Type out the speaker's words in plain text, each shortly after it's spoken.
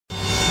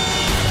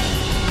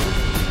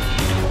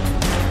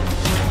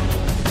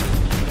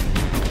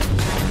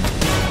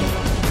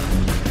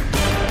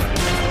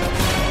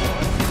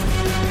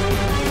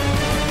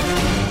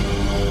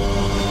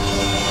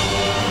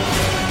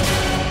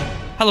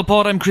Hello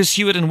Pod, I'm Chris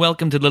Hewitt and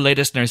welcome to the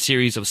latest in our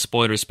series of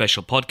spoiler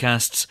special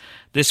podcasts.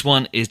 This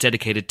one is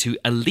dedicated to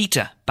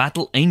Alita,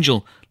 Battle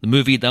Angel, the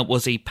movie that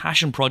was a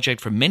passion project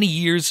for many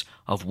years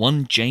of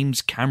one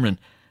James Cameron.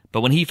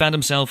 But when he found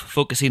himself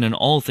focusing on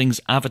all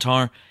things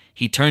Avatar,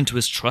 he turned to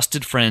his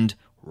trusted friend,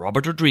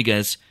 Robert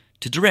Rodriguez,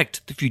 to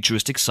direct the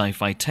futuristic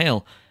sci-fi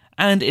tale.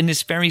 And in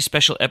this very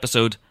special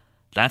episode,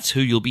 that's who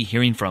you'll be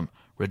hearing from,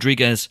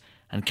 Rodriguez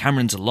and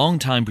Cameron's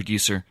longtime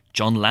producer,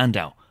 Jon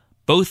Landau,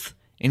 both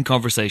in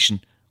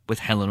conversation with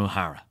Helen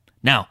O'Hara.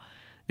 Now,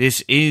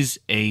 this is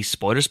a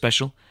spoiler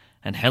special,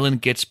 and Helen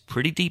gets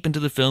pretty deep into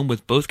the film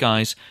with both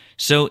guys,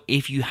 so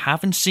if you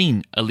haven't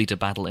seen Alita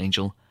Battle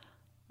Angel,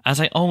 as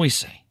I always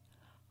say,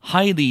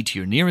 hie-thee to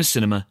your nearest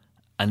cinema,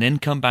 and then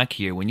come back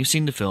here when you've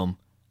seen the film,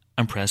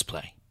 and press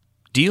play.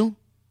 Deal?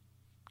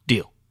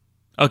 Deal.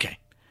 Okay,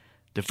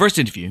 the first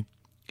interview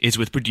is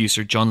with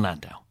producer Jon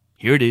Landau.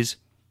 Here it is.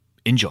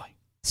 Enjoy.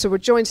 So we're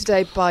joined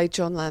today by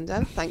Jon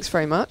Landau. Thanks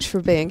very much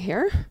for being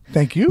here.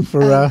 Thank you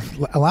for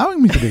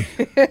allowing me to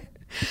be.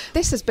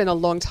 This has been a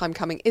long time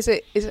coming. Is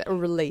it a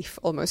relief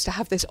almost to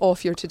have this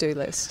off your to-do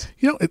list?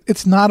 You know,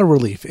 it's not a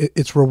relief.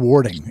 It's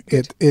rewarding.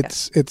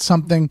 It's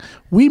something.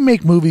 We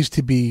make movies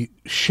to be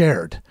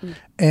shared.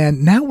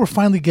 And now we're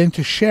finally getting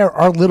to share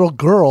our little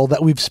girl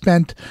that we've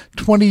spent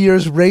 20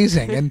 years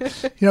raising. And,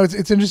 you know,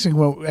 it's interesting.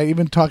 When I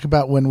even talk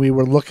about when we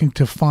were looking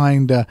to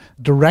find a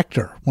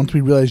director, once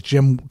we realized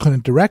Jim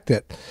couldn't direct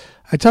it,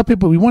 I tell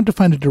people we wanted to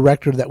find a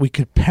director that we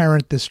could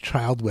parent this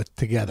child with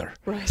together.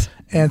 Right.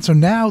 And so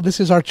now this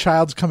is our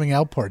child's coming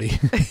out party.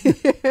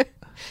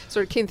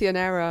 Sort of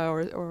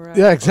quinceanera or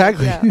yeah,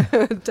 exactly.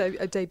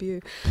 A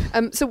debut.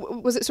 So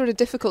was it sort of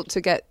difficult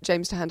to get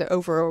James to hand it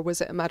over, or was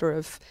it a matter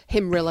of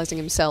him realizing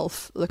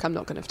himself, look, I'm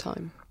not going to have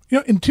time? You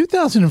know, in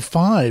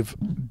 2005,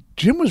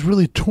 Jim was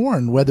really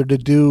torn whether to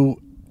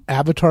do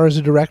Avatar as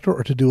a director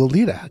or to do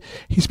Alita.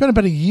 He spent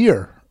about a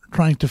year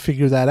trying to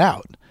figure that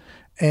out.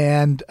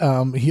 And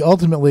he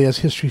ultimately, as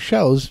history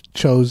shows,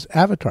 chose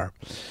Avatar.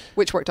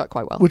 Which worked out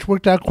quite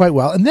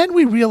well. And then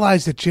we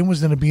realized that Jim was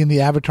going to be in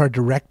the Avatar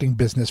directing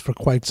business for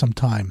quite some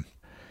time.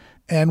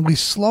 And we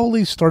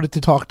slowly started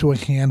to talk to a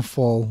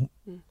handful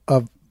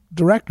of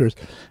directors,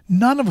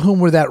 none of whom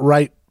were that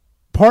right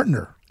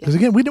partner. Because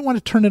again, we didn't want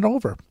to turn it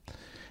over.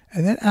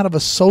 And then out of a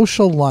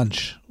social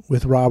lunch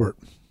with Robert,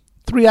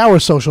 3-hour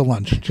social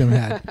lunch Jim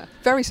had.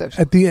 Very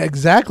social. At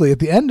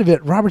the end of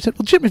it, Robert said,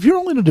 well, Jim, if you're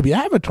only going to be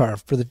Avatar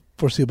for the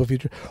foreseeable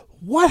future,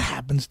 what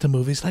happens to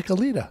movies like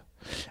Alita?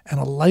 And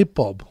a light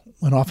bulb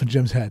went off in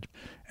Jim's head.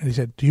 And he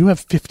said, do you have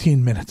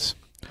 15 minutes?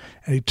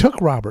 And he took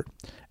Robert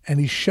and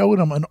he showed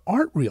him an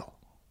art reel.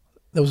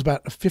 That was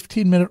about a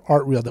 15-minute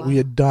art reel that we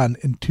had done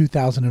in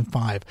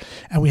 2005.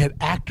 And we had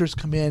actors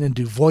come in and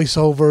do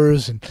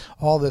voiceovers and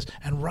all this.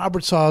 And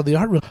Robert saw the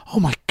art reel. Oh,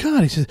 my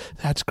God. He said,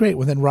 that's great.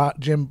 Well, then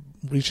Jim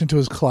reached into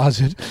his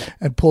closet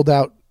and pulled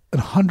out a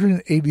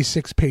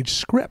 186-page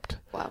script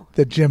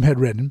that Jim had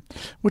written,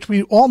 which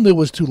we all knew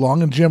was too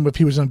long. And Jim, if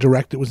he was going to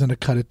direct it, was going to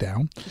cut it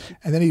down.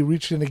 And then he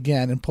reached in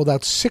again and pulled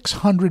out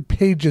 600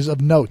 pages of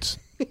notes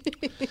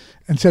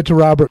and said to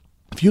Robert,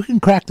 if you can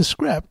crack the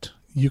script,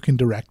 you can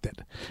direct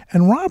it.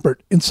 And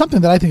Robert, in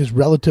something that I think is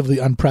relatively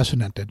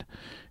unprecedented,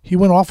 he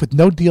went off with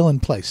no deal in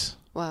place.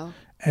 Wow.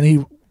 And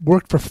he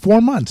worked for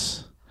 4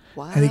 months.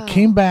 Wow. And he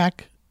came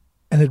back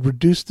and had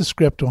reduced the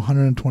script to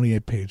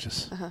 128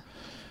 pages.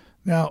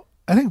 Now,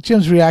 I think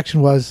Jim's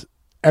reaction was,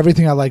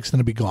 everything I like is going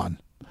to be gone.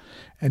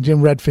 And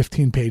Jim read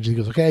 15 pages. He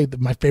goes, okay,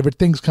 my favorite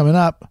thing's coming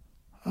up.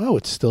 Oh,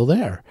 it's still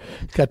there.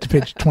 Got to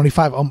page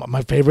 25. Oh,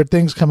 my favorite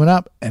thing's coming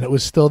up. And it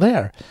was still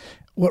there.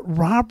 What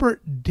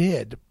Robert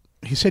did,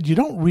 he said, you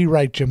don't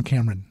rewrite Jim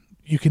Cameron.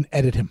 You can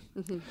edit him.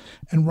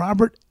 And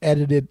Robert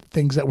edited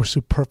things that were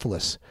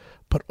superfluous.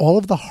 But all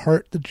of the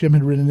heart that Jim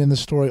had written in the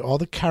story, all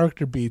the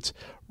character beats,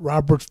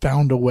 Robert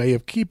found a way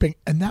of keeping.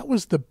 And that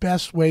was the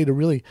best way to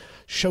really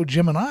show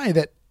Jim and I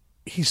that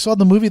he saw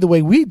the movie the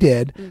way we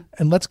did,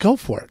 and let's go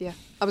for it. Yeah.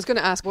 I was going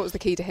to ask, what was the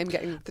key to him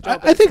getting the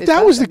job? I think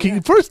that was the key. Yeah.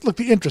 First, look,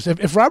 the interest.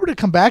 If Robert had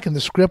come back and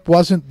the script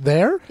wasn't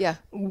there,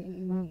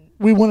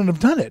 we wouldn't have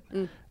done it.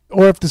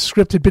 Or if the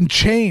script had been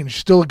changed,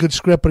 still a good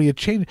script, but he had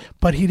changed.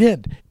 But he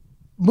did.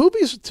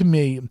 Movies, to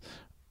me,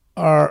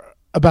 are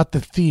about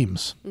the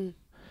themes.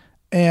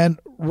 And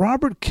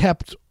Robert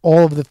kept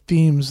all of the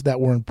themes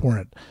that were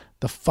important.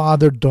 The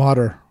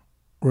father-daughter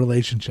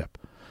relationship.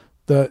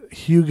 The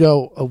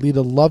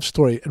Hugo-Alita love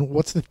story. And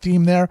what's the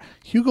theme there?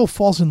 Hugo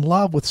falls in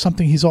love with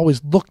something he's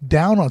always looked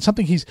down on,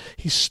 something he's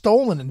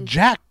stolen and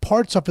jacked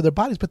parts of for their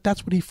bodies, but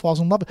that's what he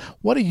falls in love with.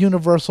 What a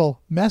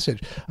universal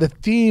message. The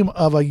theme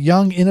of a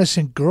young,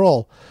 innocent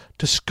girl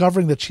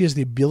discovering that she has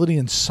the ability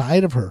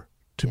inside of her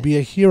to be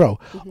a hero.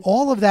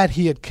 All of that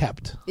he had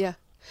kept. Yeah.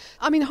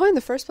 I mean, how in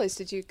the first place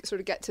did you sort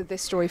of get to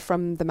this story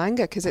from the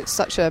manga? Because it's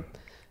such a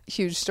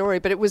huge story,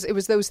 but it was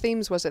those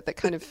themes, was it, that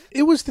kind of...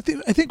 It was the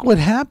theme. I think what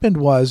happened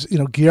was,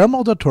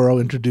 Guillermo del Toro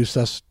introduced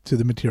us to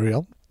the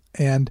material,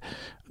 and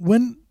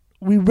when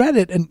we read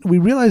it and we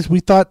realized, we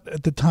thought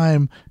at the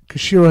time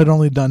Koshiro had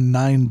only done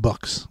 9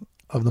 books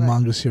of the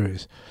manga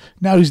series.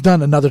 Now he's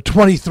done another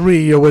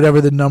 23 or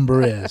whatever the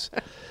number is.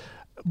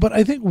 But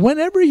I think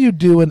whenever you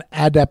do an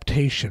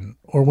adaptation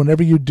or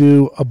whenever you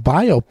do a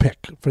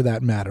biopic, for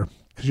that matter,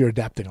 because you're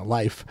adapting a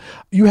life,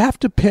 you have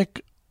to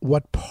pick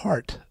what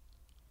part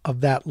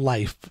of that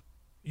life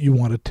you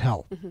want to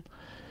tell. Mm-hmm.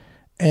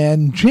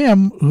 And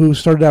Jim, who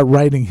started out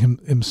writing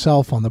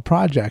himself on the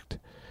project,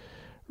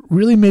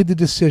 really made the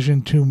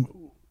decision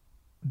to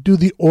do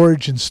the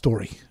origin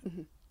story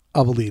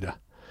of Alita.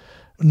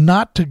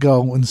 Not to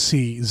go and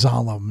see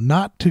Zalem,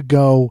 not to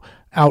go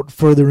out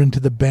further into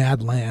the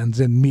Badlands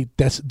and meet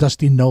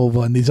Dusty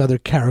Nova and these other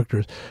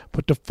characters,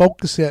 but to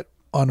focus it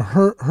on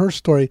her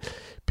story,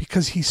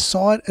 because he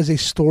saw it as a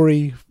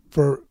story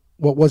for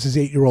what was his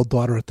 8-year-old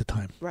daughter at the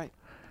time. Right.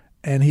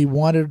 And he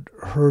wanted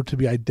her to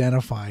be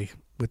identified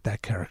with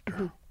that character.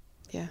 Mm-hmm.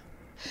 Yeah.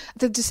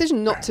 The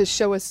decision not to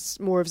show us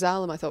more of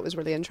Zalem, I thought, was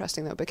really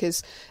interesting, though,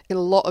 because in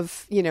a lot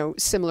of,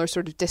 similar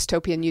sort of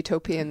dystopian,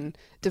 utopian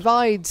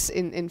divides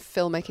in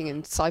filmmaking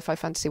and sci-fi,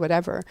 fantasy,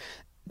 whatever,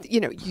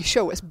 you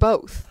show us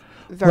both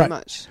very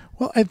much.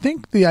 Well, I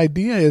think the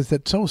idea is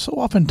that so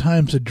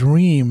oftentimes a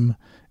dream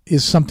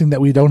is something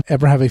that we don't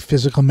ever have a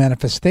physical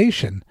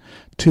manifestation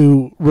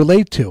to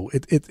relate to.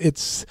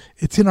 It's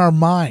in our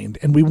mind,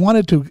 and we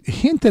wanted to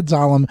hint at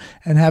Zalem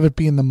and have it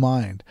be in the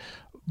mind.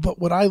 But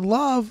what I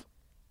love,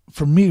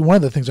 for me, one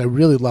of the things I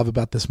really love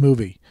about this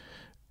movie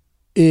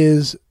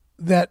is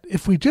that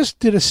if we just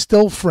did a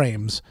still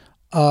frames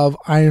of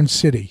Iron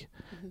City,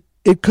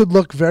 it could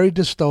look very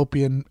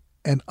dystopian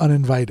and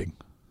uninviting.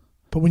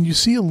 But when you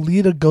see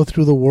Alita go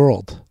through the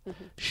world,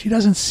 she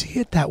doesn't see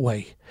it that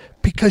way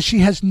because she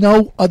has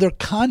no other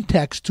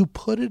context to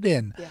put it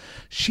in. Yeah.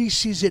 She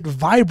sees it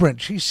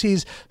vibrant. She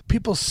sees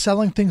people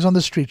selling things on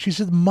the street. She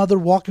sees the mother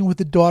walking with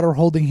the daughter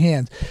holding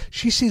hands.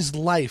 She sees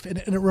life. And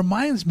it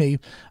reminds me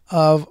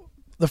of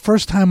the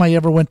first time I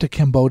ever went to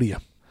Cambodia.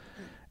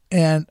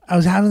 And I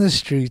was out in the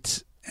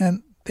streets,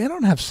 and they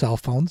don't have cell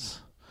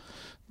phones.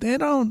 They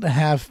don't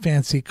have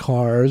fancy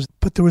cars,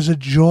 but there was a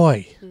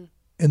joy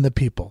in the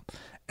people.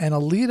 And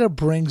Alita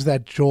brings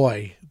that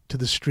joy to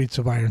the streets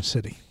of Iron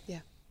City. Yeah,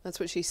 that's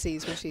what she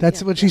sees.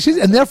 That's what she sees.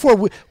 And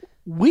therefore,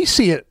 we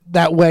see it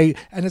that way.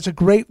 And it's a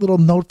great little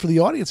note for the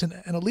audience. And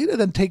Alita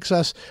then takes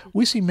us,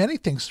 we see many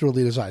things through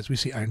Alita's eyes. We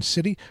see Iron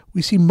City.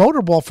 We see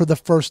Motorball for the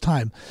first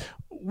time.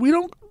 We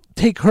don't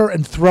take her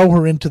and throw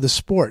her into the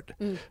sport.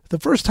 The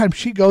first time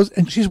she goes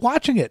and she's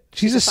watching it.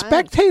 She's a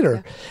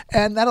spectator.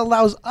 Yeah. And that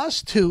allows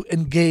us to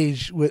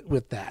engage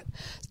with that.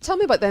 Tell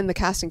me about then the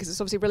casting, because it's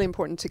obviously really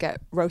important to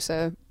get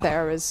Rosa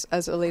there as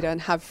Alita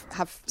and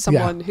have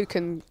someone who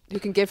can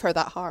give her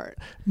that heart.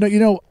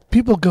 No,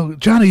 people go,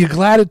 John, are you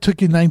glad it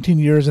took you 19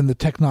 years and the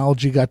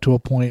technology got to a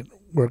point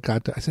where it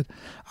got to... I said,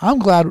 I'm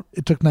glad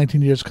it took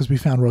 19 years because we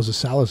found Rosa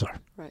Salazar.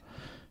 Right.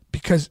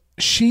 Because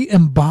she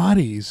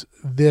embodies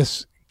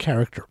this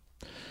character.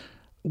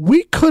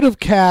 We could have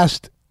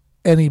cast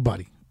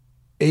anybody.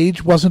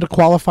 Age wasn't a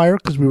qualifier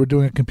because we were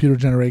doing a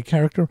computer-generated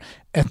character.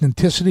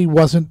 Ethnicity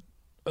wasn't,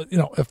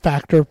 a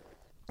factor.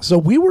 So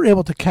we were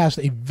able to cast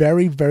a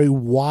very, very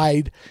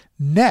wide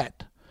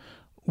net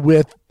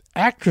with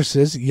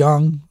actresses,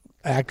 young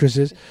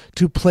actresses,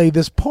 to play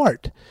this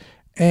part.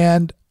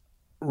 And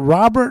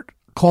Robert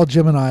called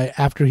Jim and I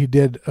after he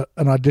did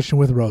an audition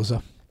with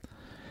Rosa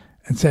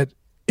and said,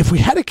 if we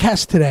had a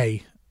cast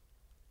today,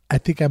 I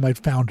think I might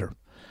found her.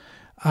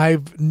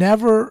 I've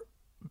never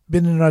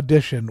been in an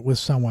audition with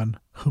someone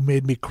who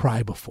made me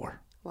cry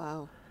before.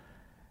 Wow.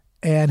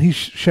 And he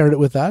shared it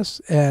with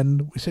us,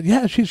 and we said,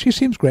 yeah, she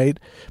seems great.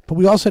 But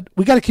we all said,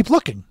 we got to keep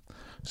looking.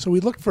 So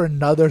we looked for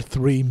another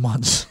 3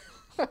 months.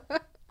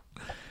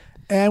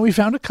 And we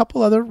found a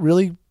couple other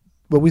really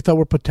what we thought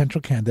were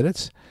potential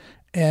candidates.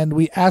 And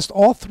we asked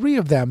all 3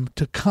 of them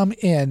to come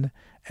in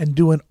and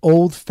do an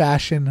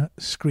old-fashioned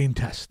screen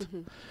test.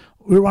 Mm-hmm.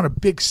 We were on a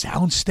big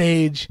sound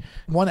stage,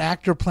 one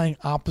actor playing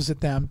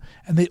opposite them,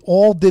 and they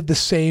all did the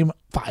same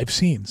 5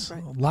 scenes.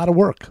 Right. A lot of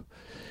work.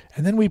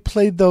 And then we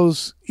played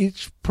those,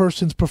 each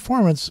person's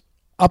performance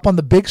up on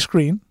the big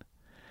screen,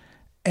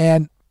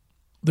 and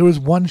there was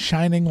one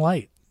shining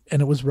light,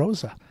 and it was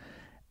Rosa.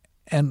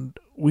 And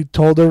we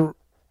told her,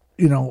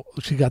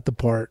 she got the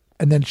part,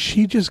 and then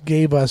she just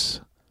gave us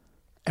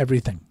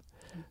everything.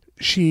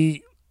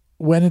 She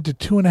went into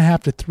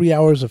 2.5 to 3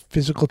 hours of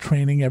physical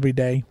training every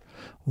day,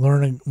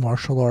 learning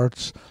martial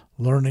arts,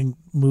 learning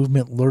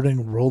movement,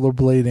 learning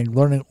rollerblading,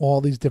 learning all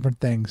these different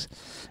things.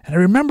 And I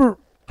remember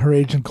her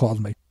agent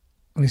called me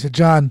and he said,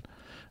 John,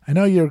 I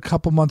know you're a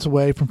couple months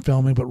away from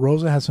filming, but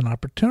Rosa has an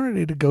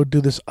opportunity to go do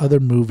this other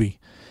movie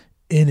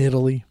in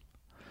Italy.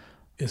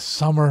 It's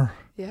summer.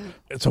 Yeah.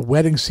 It's a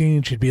wedding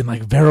scene. She'd be in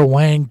like Vera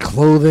Wang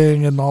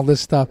clothing and all this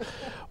stuff.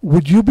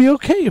 Would you be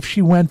okay if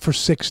she went for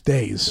 6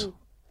 days?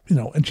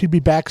 And she'd be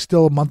back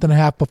still 1.5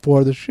 months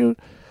before the shoot.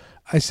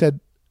 I said,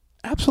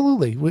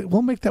 absolutely.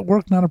 We'll make that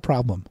work. Not a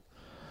problem.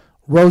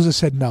 Rosa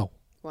said no.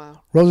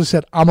 Wow. Rosa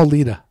said, I'm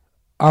Alita.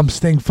 I'm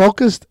staying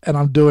focused and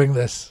I'm doing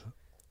this.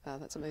 Wow,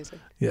 that's amazing.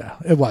 Yeah,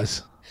 it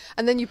was.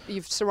 And then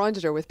you've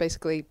surrounded her with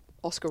basically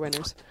Oscar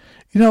winners.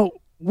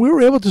 we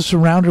were able to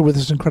surround her with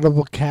this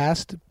incredible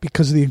cast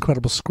because of the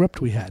incredible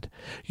script we had.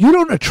 You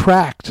don't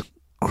attract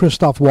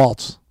Christoph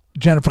Waltz,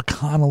 Jennifer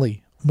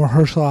Connelly,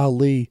 Mahershala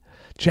Ali,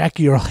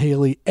 Jackie Earle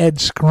Haley, Ed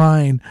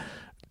Skrein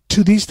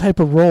to these type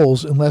of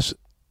roles unless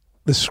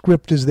the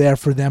script is there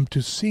for them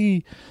to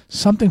see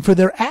something for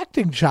their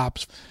acting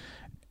chops.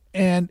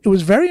 And it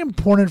was very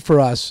important for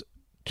us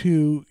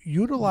to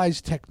utilize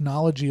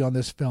technology on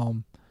this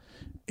film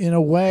in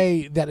a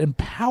way that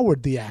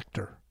empowered the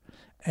actor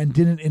and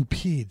didn't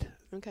impede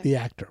the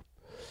actor.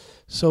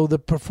 So the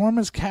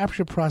performance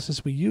capture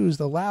process we used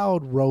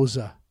allowed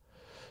Rosa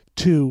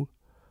to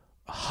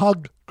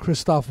hug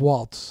Christoph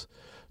Waltz,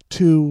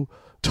 to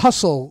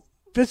tussle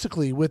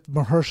physically with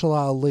Mahershala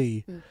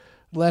Ali,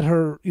 let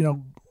her,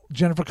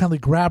 Jennifer Connelly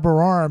grab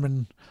her arm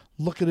and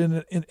look at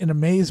it in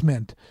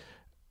amazement.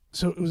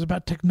 So it was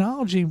about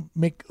technology,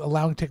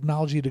 allowing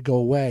technology to go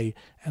away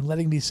and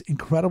letting these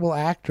incredible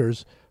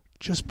actors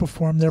just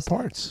perform their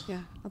parts.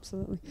 Yeah,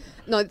 absolutely.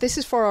 No, this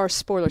is for our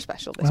spoiler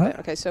special. This bit.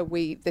 Okay, so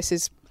this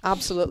is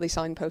absolutely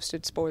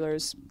signposted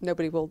spoilers.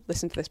 Nobody will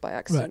listen to this by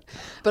accident.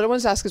 Right. But I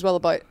wanted to ask as well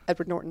about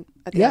Edward Norton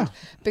at the end,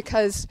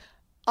 because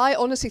I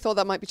honestly thought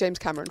that might be James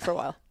Cameron for a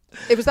while.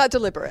 It was that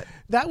deliberate.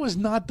 That was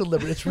not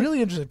deliberate. It's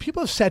really interesting.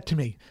 People have said to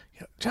me,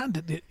 John,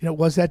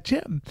 was that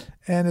Jim?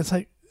 And it's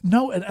like,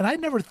 no, and I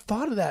never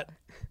thought of that.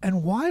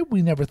 And why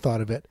we never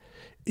thought of it,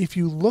 if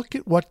you look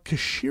at what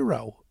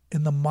Kishiro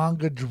in the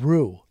manga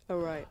drew, oh,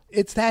 right.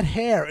 It's that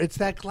hair, it's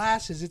that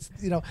glasses,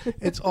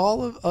 it's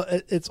all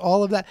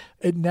of that.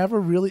 It never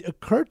really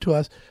occurred to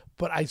us,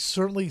 but I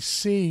certainly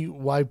see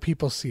why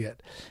people see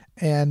it.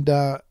 And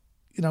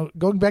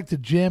going back to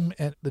Jim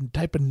and the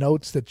type of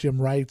notes that Jim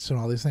writes and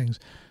all these things,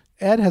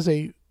 Ed has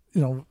a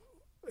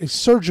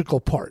surgical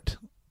part.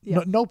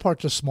 Yeah. No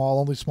parts are small,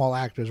 only small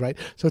actors, right?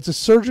 So it's a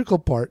surgical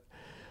part.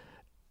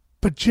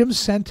 But Jim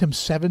sent him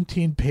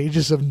 17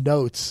 pages of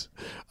notes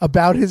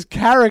about his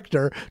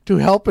character to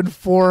help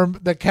inform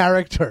the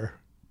character.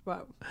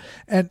 Wow.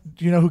 And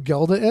do you know who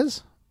Gelda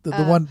is?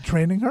 The one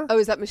training her? Oh,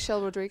 is that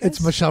Michelle Rodriguez?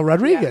 It's Michelle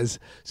Rodriguez.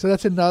 Yeah. So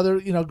that's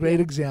another, great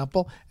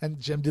example. And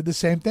Jim did the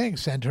same thing,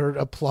 sent her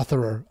a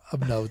plethora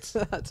of notes.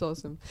 That's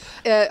awesome.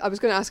 I was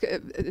going to ask,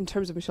 in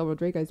terms of Michelle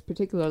Rodriguez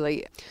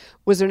particularly,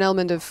 was there an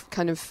element of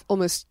kind of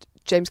almost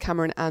James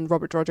Cameron and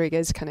Robert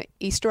Rodriguez kind of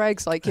Easter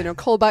eggs, like,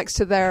 callbacks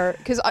to their...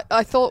 Because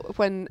I thought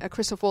when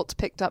Christoph Waltz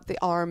picked up the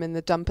arm in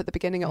the dump at the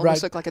beginning, it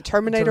almost looked like a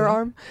Terminator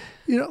arm.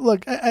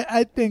 Look,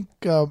 I think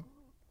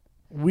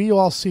we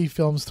all see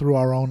films through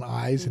our own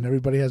eyes, and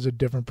everybody has a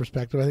different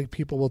perspective. I think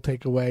people will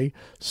take away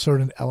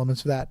certain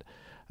elements of that.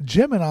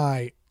 Jim and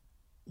I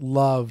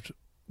loved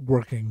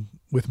working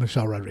with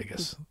Michelle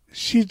Rodriguez.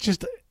 She's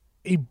just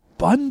a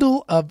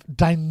bundle of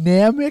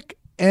dynamic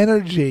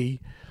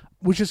energy,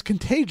 which is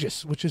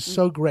contagious, which is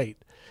so great.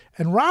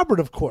 And Robert,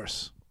 of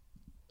course,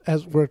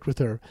 has worked with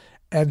her.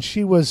 And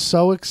she was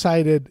so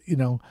excited,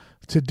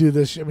 to do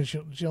this. I mean,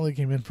 she only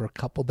came in for a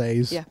couple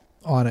days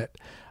on it.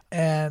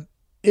 And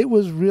it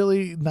was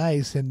really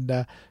nice.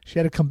 And she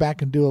had to come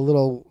back and do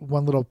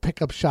one little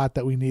pickup shot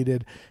that we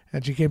needed.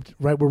 And she came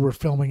right where we're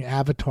filming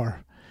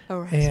Avatar.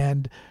 Oh, right.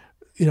 And,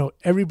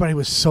 everybody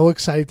was so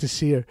excited to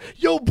see her.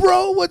 Yo,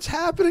 bro, what's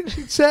happening?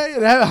 She'd say,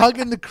 and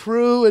hugging the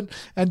crew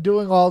and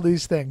doing all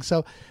these things.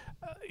 So,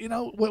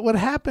 what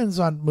happens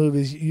on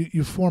movies,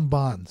 you form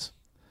bonds,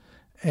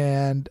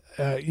 and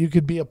you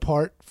could be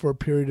apart for a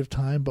period of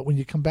time, but when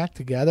you come back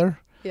together,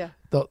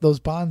 those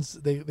bonds,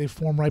 they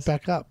form right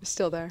back up.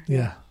 Still there.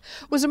 Yeah.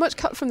 Was there much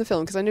cut from the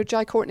film? Because I know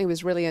Jai Courtney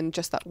was really in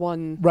just that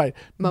one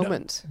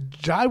moment. No,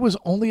 Jai was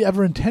only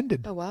ever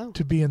intended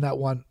to be in that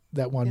one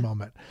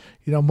moment.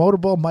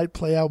 Motorball might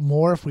play out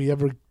more if we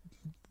ever...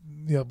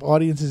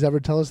 audiences ever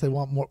tell us they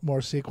want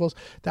more sequels.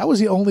 That was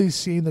the only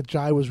scene that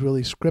Jai was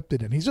really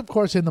scripted in. He's of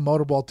course in the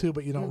Motorball too,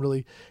 but you don't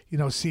really,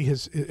 see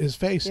his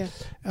face.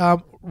 Yeah.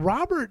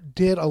 Robert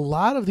did a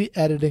lot of the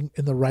editing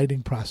in the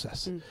writing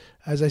process.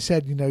 As I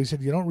said, he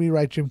said, you don't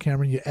rewrite Jim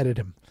Cameron, you edit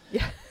him.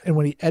 Yeah. And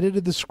when he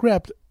edited the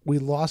script, we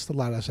lost a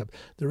lot of stuff.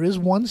 There is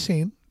one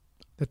scene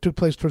that took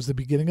place towards the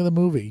beginning of the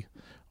movie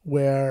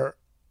where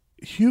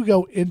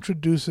Hugo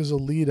introduces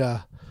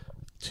Alita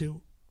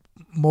to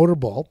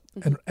Motorball,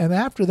 and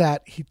after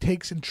that he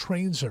takes and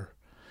trains her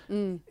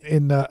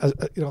in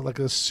like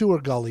a sewer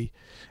gully,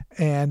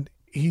 and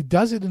he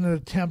does it in an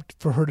attempt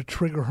for her to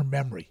trigger her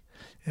memory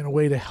in a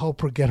way to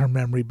help her get her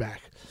memory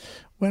back.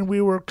 When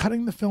we were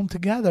cutting the film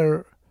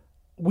together,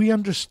 we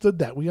understood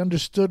that. We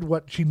understood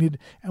what she needed,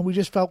 and we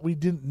just felt we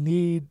didn't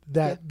need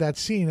that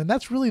scene. And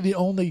that's really the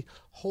only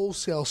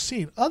wholesale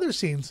scene. Other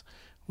scenes,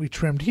 we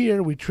trimmed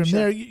here, we trimmed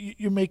there.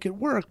 You make it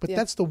work, but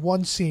that's the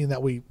one scene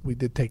that we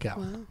did take out.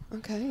 Wow,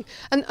 okay.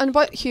 And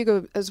about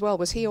Hugo as well,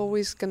 was he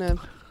always going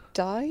to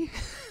die?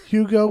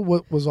 Hugo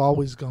was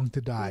always going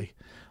to die.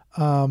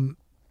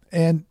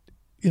 And,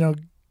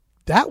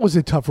 that was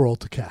a tough role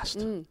to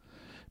cast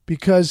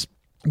because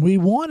we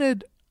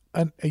wanted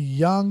a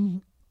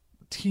young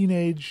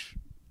teenage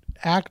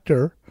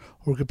actor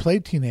who could play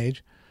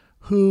teenage,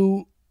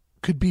 who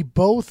could be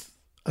both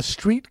a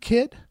street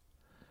kid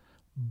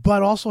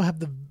but also have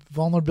the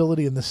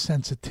vulnerability and the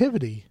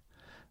sensitivity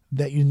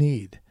that you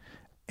need.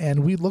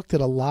 And we looked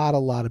at a lot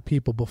of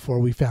people before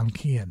we found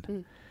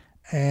Kean.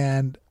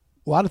 And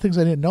a lot of things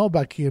I didn't know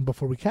about Kean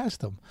before we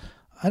cast him.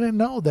 I didn't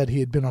know that he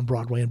had been on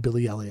Broadway in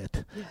Billy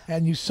Elliot. Yeah.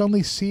 And you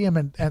suddenly see him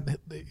and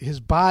his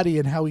body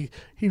and how he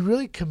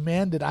really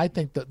commanded, I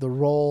think, the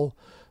role,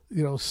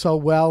 so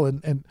well.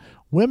 And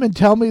women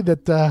tell me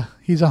that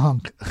he's a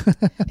hunk.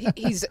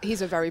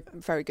 he's a very,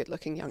 very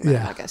good-looking young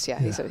man, I guess. Yeah,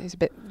 he's a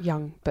bit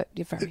young, but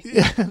you're very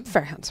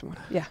handsome one.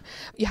 Yeah,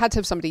 you had to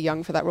have somebody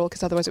young for that role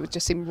because otherwise it would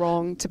just seem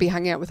wrong to be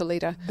hanging out with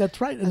Alita. That's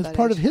right, and it's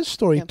part of his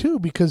story too,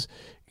 because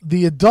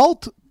the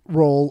adult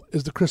role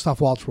is the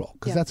Christoph Waltz role,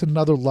 because that's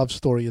another love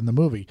story in the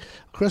movie.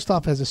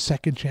 Christoph has a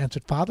second chance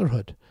at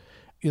fatherhood.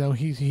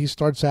 He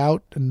starts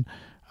out and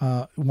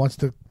wants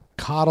to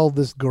coddle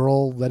this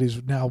girl that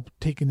he's now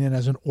taken in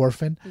as an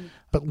orphan,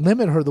 but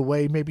limit her the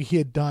way maybe he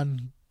had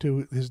done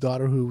to his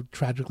daughter who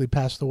tragically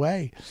passed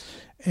away.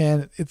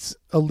 And it's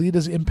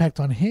Alita's impact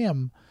on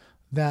him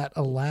that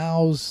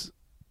allows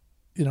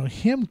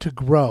him to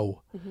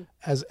grow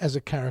as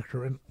a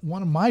character. And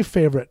one of my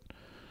favorite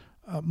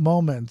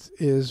moments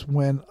is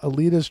when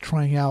Alita's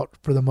trying out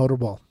for the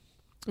motorball.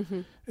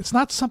 It's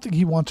not something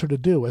he wants her to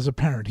do as a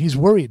parent. He's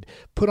worried.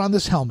 Put on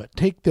this helmet.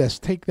 Take this.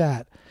 Take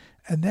that.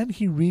 And then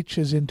he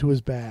reaches into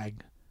his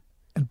bag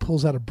and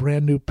pulls out a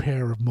brand new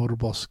pair of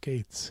motorball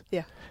skates.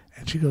 Yeah.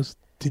 And she goes,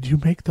 "Did you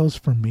make those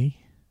for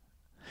me?"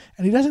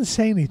 And he doesn't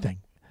say anything.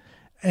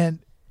 And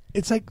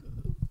it's like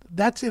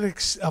that's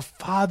a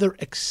father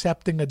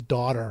accepting a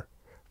daughter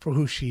for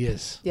who she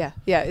is. Yeah,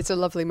 it's a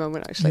lovely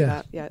moment actually.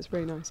 It's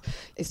very nice.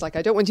 It's like,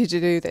 I don't want you to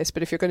do this,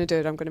 but if you're going to do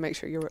it, I'm going to make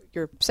sure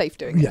you're safe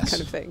doing it,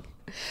 kind of thing.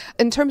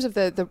 In terms of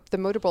the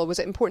motorball, was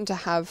it important to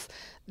have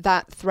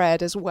that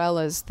thread as well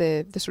as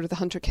the sort of the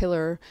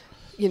hunter-killer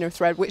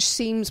thread, which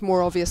seems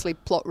more obviously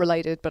plot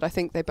related, but I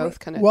think they both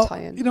kind of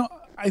tie in.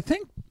 I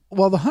think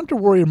while the Hunter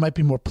Warrior might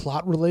be more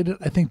plot related,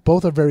 I think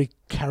both are very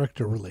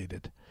character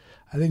related.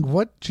 I think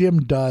what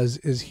Jim does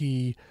is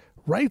he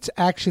writes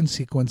action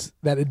sequence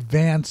that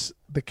advance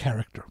the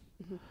character.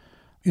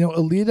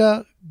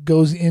 Alita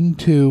goes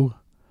into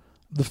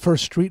the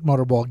first street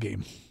motorball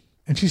game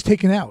and she's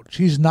taken out.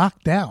 She's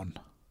knocked down.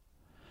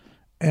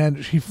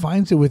 And she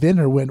finds it within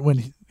her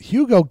when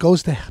Hugo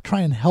goes to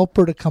try and help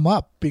her to come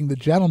up, being the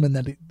gentleman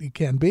that he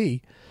can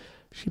be,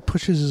 she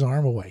pushes his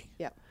arm away.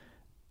 Yeah.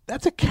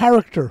 That's a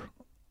character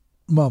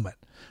moment.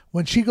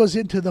 When she goes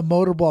into the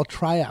motorball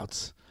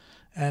tryouts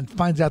and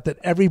finds out that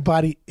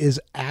everybody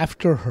is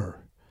after her,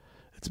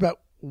 it's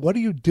about, what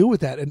do you do with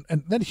that? And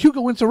then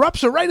Hugo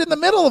interrupts her right in the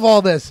middle of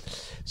all this.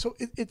 So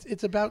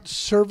it's about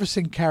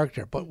servicing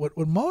character. But what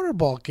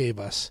Motorball gave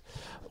us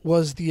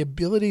was the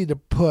ability to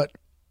put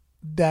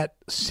that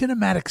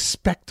cinematic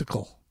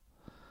spectacle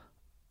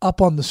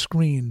up on the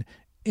screen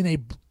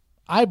in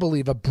I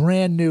believe, a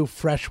brand new,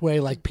 fresh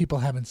way like people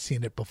haven't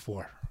seen it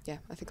before. Yeah,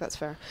 I think that's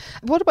fair.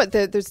 What about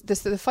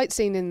the fight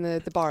scene in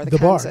the bar, the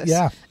Kansas? Bar,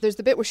 yeah. There's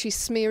the bit where she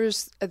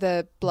smears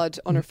the blood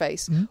on her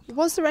face.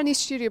 Was there any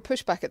studio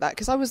pushback at that?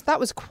 Because that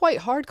was quite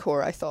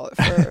hardcore, I thought,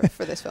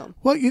 for this film.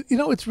 Well,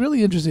 it's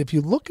really interesting. If you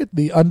look at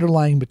the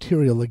underlying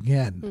material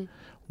again,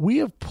 we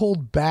have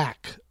pulled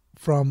back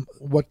from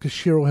what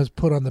Koshiro has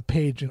put on the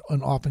page in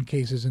often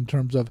cases in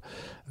terms of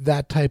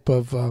that type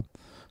of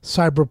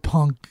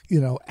cyberpunk,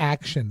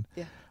 action.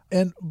 Yeah.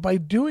 And by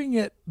doing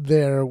it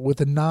there with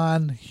a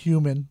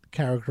non-human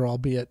character,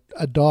 albeit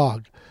a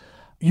dog,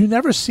 you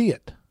never see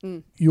it.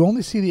 You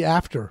only see the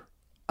after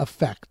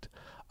effect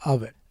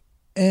of it.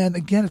 And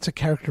again, it's a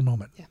character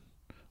moment. Yeah.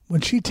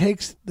 When she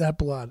takes that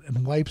blood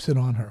and wipes it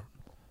on her,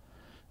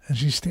 and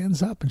she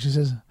stands up and she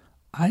says,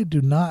 "I do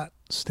not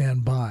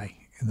stand by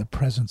in the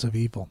presence of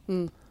evil."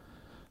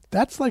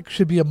 That's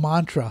should be a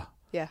mantra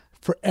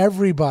for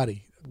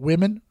everybody,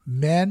 women,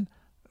 men,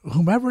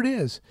 whomever it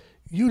is.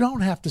 You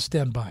don't have to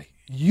stand by.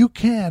 You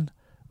can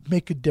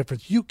make a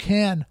difference. You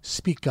can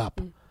speak up.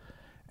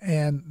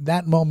 And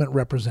that moment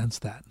represents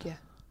that. Yeah.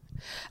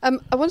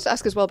 I wanted to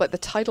ask as well about the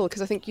title,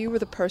 because I think you were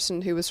the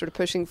person who was sort of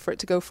pushing for it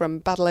to go from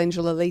Battle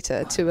Angel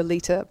Alita to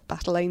Alita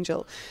Battle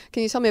Angel.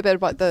 Can you tell me a bit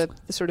about the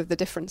sort of the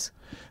difference?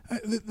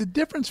 The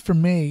difference for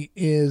me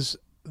is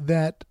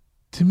that,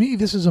 to me,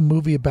 this is a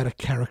movie about a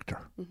character.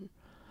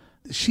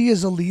 She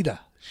is Alita.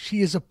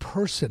 She is a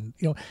person.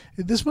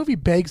 This movie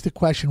begs the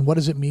question, what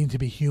does it mean to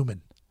be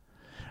human?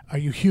 Are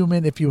you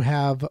human if you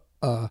have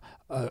a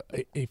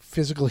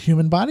physical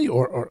human body,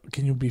 or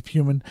can you be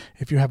human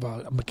if you have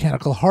a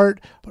mechanical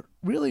heart? But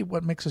really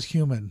what makes us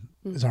human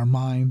is our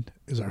mind,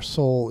 is our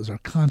soul, is our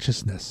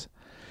consciousness.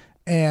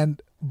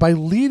 And by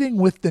leading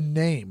with the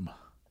name,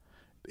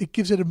 it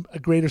gives it a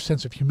greater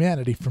sense of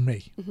humanity for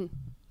me.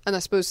 And I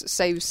suppose it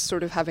saves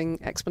sort of having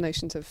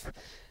explanations of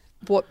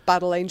what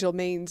Battle Angel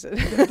means,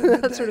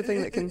 that sort of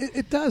thing that can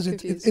it does.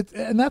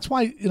 And that's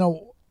why,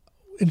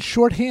 in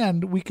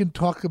shorthand, we can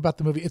talk about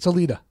the movie. It's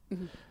Alita.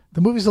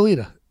 The movie's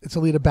Alita. It's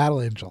Alita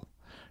Battle Angel.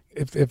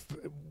 If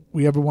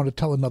we ever want to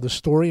tell another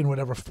story in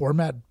whatever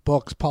format,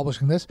 books,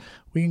 publishing this,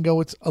 we can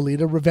go, it's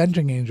Alita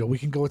Revenging Angel. We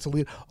can go, it's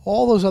Alita,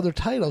 all those other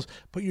titles,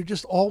 but you're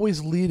just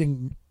always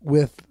leading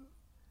with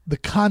the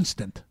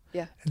constant.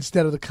 Yeah.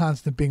 Instead of the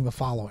constant being the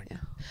following. Yeah.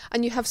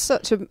 And you have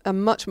such a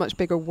much, much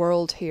bigger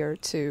world here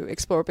to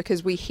explore,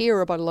 because we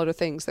hear about a lot of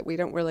things that we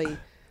don't really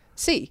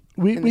see.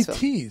 We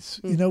tease.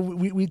 You know,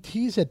 we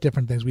tease at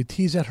different things. We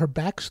tease at her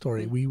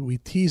backstory. We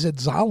tease at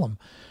Zalem.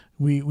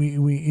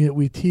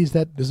 We tease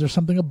that, is there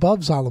something above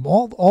Zalem?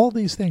 All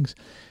these things.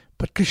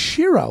 But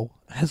Koshiro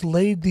has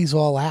laid these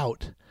all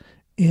out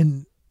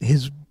in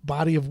his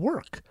body of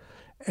work.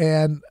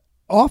 And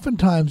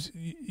oftentimes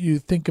you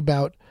think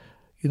about,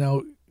 you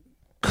know,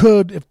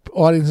 if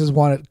audiences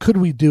want it, could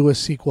we do a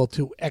sequel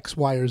to X,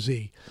 Y, or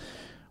Z?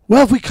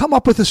 Well, if we come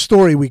up with a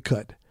story, we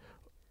could.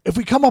 If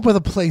we come up with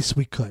a place,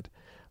 we could.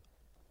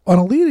 On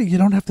Alita, you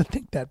don't have to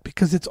think that,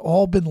 because it's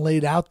all been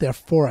laid out there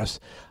for us.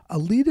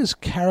 Alita's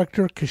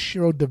character,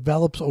 Koshiro,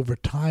 develops over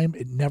time.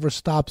 It never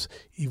stops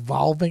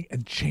evolving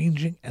and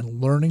changing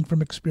and learning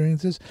from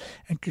experiences.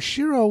 And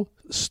Koshiro's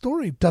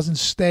story doesn't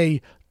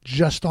stay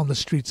just on the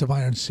streets of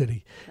Iron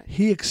City.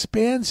 He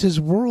expands his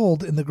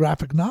world in the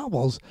graphic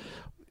novels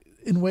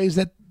in ways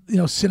that, you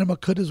know, cinema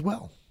could as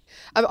well.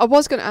 I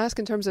was going to ask,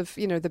 in terms of,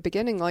 you know, the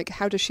beginning, like,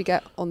 how does she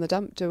get on the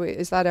dump?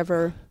 Is that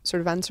ever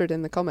sort of answered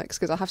in the comics?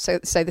 Because I have to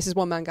say this is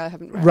one manga I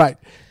haven't read. Right.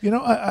 You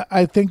know,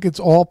 I think it's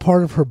all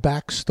part of her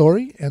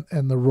backstory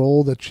and the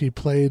role that she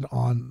played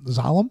on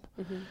Zalem.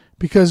 Mm-hmm.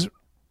 Because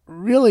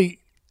really,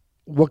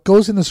 what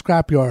goes in the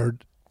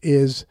scrapyard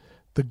is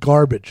the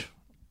garbage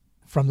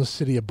from the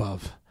city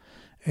above.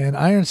 And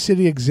Iron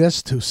City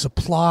exists to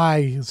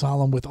supply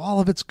Zalem with all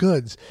of its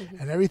goods.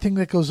 Mm-hmm. And everything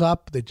that goes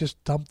up, they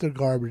just dump their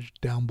garbage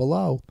down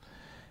below.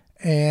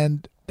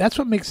 And that's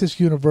what makes this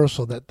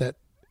universal, that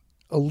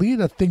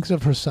Alita thinks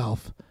of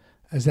herself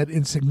as that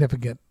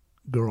insignificant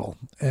girl.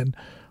 And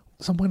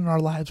at some point in our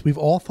lives, we've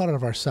all thought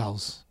of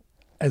ourselves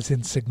as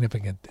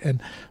insignificant.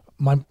 And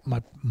my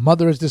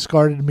mother has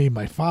discarded me,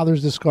 my father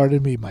has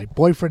discarded me, my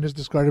boyfriend has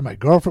discarded my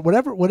girlfriend,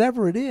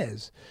 whatever it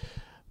is.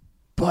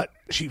 But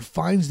she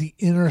finds the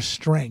inner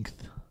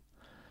strength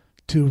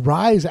to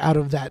rise out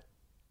of that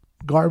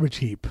garbage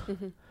heap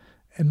mm-hmm.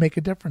 and make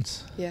a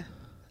difference. Yeah.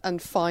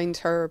 And find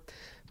her,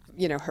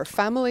 you know, her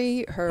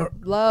family, her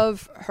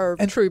love, her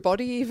true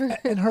body even.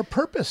 And her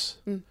purpose.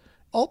 Mm.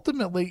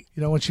 Ultimately,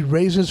 you know, when she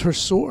raises her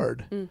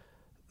sword,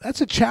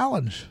 that's a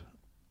challenge.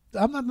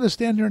 I'm not going to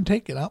stand here and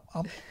take it.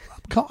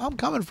 I'm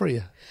coming for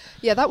you.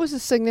 Yeah, that was a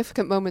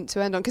significant moment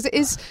to end on, because it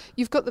is.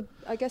 You've got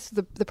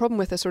the problem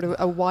with a sort of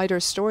a wider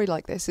story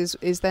like this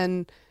is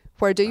then,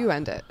 where do you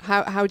end it?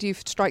 How do you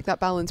strike that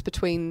balance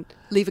between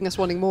leaving us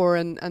wanting more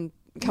and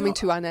coming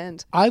to an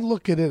end? I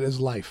look at it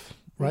as life,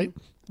 right?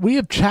 Mm-hmm. We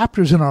have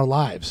chapters in our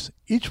lives.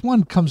 Each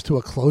one comes to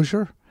a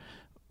closure,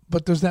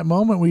 but there's that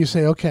moment where you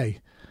say, okay,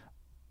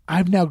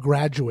 I've now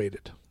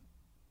graduated.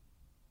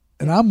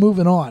 And I'm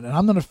moving on, and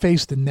I'm going to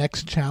face the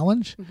next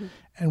challenge. Mm-hmm.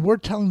 And we're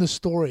telling the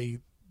story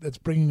that's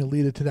bringing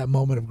Alita to that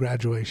moment of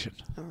graduation.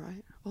 All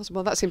right. Awesome.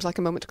 Well, that seems like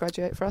a moment to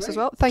graduate for us as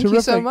well. Thank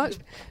you so much.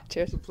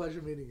 Cheers. It's a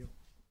pleasure meeting you.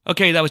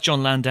 Okay, that was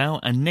Jon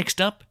Landau. And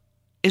next up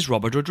is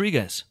Robert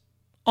Rodriguez.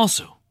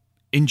 Also,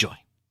 enjoy.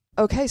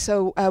 Okay,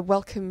 so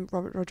welcome,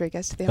 Robert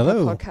Rodriguez, to the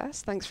Hello.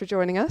 podcast. Thanks for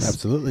joining us.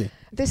 Absolutely.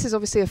 This is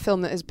obviously a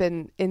film that has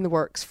been in the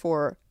works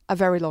for a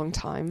very long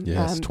time.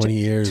 Yes, 20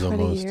 years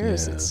 20 almost. 20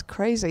 years, yeah. It's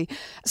crazy.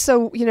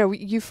 So, you know,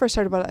 you first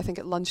heard about it, I think,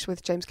 at lunch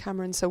with James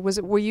Cameron. So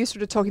were you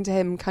sort of talking to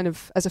him kind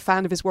of as a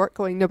fan of his work,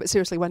 going, no, but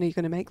seriously, when are you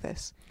going to make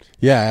this?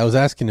 Yeah, I was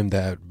asking him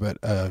that, but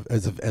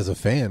as a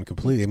fan,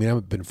 completely. I mean,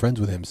 I've been friends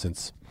with him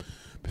since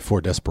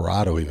before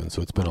Desperado even,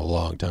 so it's been a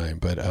long time.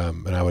 But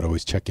and I would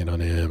always check in on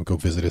him, go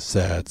visit his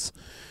sets.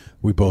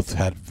 We both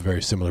had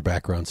very similar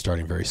backgrounds,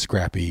 starting very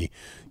scrappy,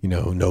 you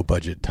know, no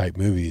budget type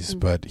movies. Mm-hmm.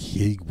 But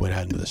he went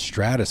out into the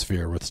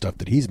stratosphere with stuff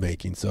that he's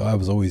making. So I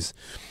was always,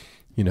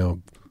 you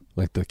know,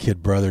 like the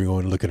kid brother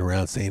going looking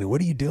around saying, "What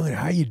are you doing?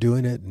 How are you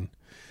doing it?"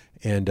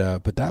 And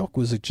but that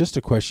was just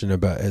a question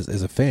about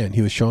as a fan.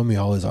 He was showing me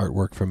all his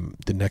artwork from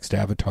the next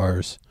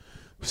Avatars,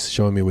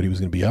 showing me what he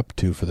was going to be up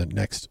to for the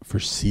next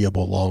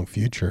foreseeable long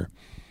future.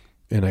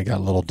 And I got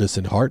a little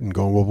disheartened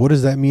going, well, what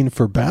does that mean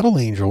for Battle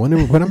Angel? When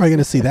am I going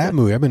to see that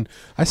movie?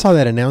 I saw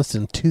that announced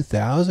in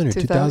 2000 or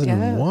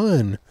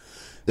 2001.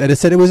 Yeah. And it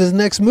said it was his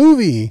next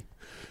movie.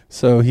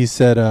 So he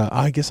said,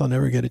 I guess I'll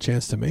never get a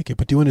chance to make it.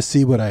 But do you want to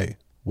see what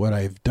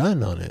I've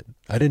done on it?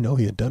 I didn't know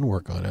he had done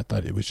work on it. I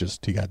thought it was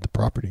just he got the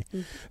property. Mm-hmm.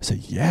 I said,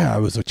 yeah,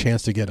 it was a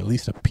chance to get at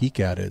least a peek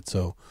at it.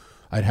 So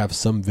I'd have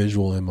some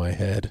visual in my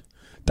head.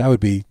 That would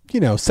be, you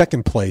know,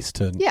 second place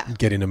to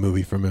getting a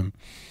movie from him.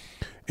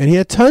 And he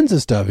had tons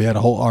of stuff. He had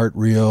a whole art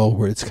reel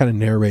where it's kind of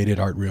narrated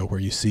art reel where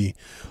you see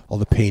all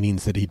the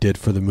paintings that he did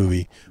for the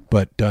movie,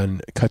 but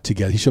cut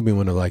together. He showed me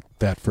one of like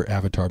that for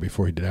Avatar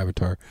before he did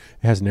Avatar.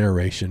 It has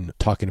narration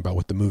talking about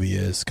what the movie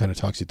is, kind of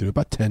talks you through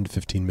about 10 to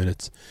 15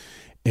 minutes.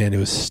 And it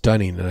was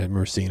stunning. And I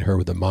remember seeing her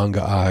with the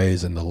manga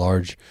eyes and the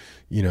large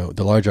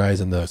eyes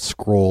and the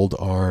scrolled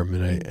arm.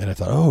 And I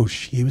thought,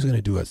 he was going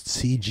to do a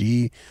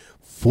CG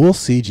full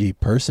CG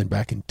person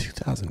back in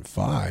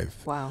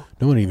 2005. Wow.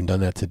 No one even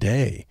done that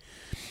today.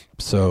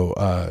 So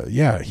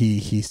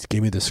he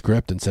gave me the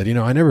script and said,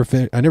 I never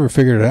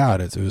figured it out.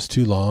 It was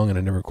too long and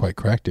I never quite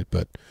cracked it.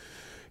 But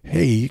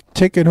hey,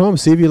 take it home,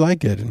 see if you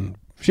like it, and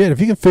shit, if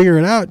you can figure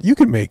it out, you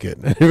can make it.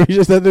 And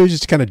they were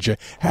just kind of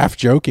half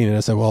joking, and I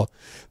said, well,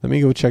 let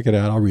me go check it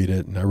out. I'll read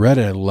it. And I read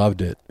it and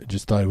loved it. I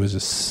just thought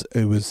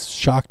it was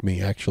shocked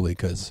me actually,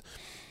 because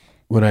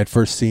when I'd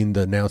first seen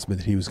the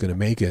announcement that he was going to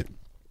make it,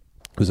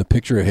 it was a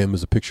picture of him, it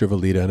was a picture of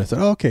Alita, and I said,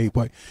 oh, okay,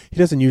 boy, he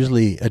doesn't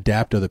usually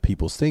adapt other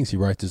people's things. He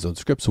writes his own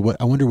script, so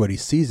I wonder what he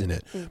sees in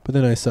it. But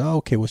then I said, oh,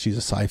 okay, well, she's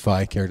a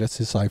sci-fi character. That's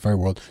his sci-fi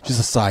world. She's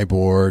a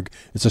cyborg.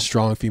 It's a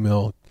strong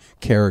female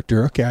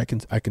character. Okay, I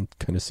can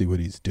kind of see what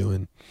he's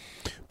doing.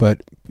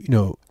 But,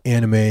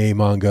 anime,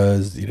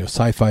 mangas,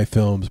 sci-fi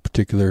films in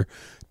particular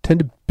tend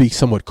to be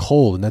somewhat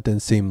cold, and that doesn't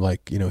seem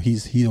like,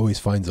 he always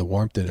finds a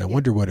warmth in it. I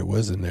wonder what it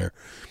was in there.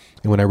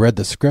 And when I read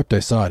the script, I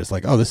saw it. It's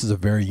like, oh, this is a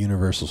very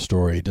universal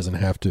story. It doesn't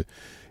have to,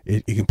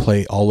 it can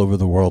play all over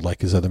the world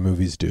like his other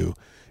movies do.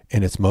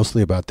 And it's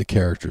mostly about the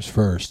characters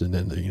first. And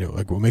then,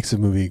 like what makes a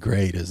movie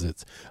great is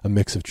it's a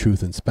mix of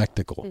truth and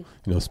spectacle.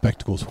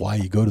 Spectacle is why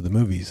you go to the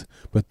movies.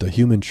 But the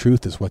human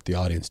truth is what the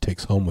audience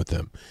takes home with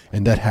them.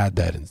 And that had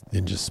that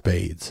in just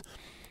spades.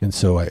 And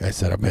so I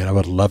said, oh, man, I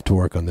would love to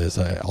work on this.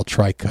 I'll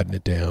try cutting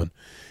it down.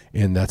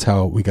 And that's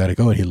how we got to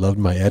go. And he loved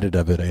my edit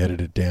of it. I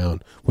edited it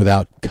down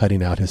without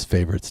cutting out his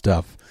favorite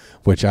stuff,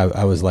 which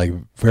I was like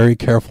very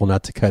careful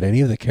not to cut any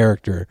of the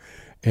character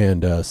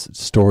and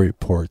story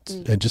reports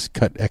and just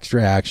cut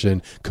extra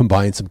action,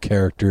 combine some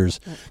characters,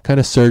 kind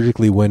of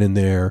surgically went in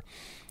there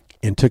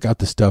and took out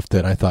the stuff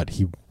that I thought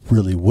he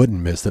really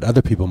wouldn't miss, that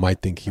other people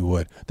might think he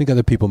would. I think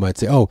other people might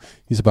say, oh,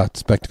 he's about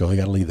spectacle, you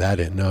got to leave that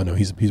in. No,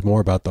 he's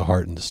more about the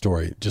heart and the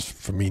story, just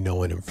for me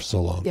knowing him for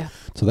so long. Yeah.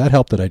 So that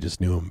helped that I just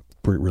knew him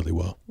really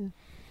well. Yeah.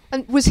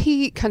 And was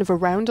he kind of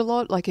around a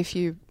lot? Like if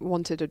you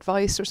wanted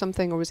advice or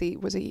something, or was he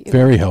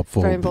very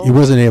helpful? Very involved? He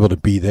wasn't able to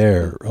be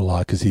there a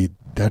lot because he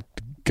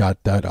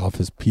got that off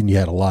his. He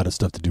had a lot of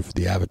stuff to do for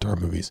the Avatar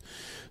movies,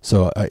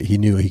 so he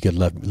knew he could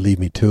leave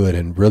me to it,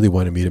 and really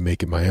wanted me to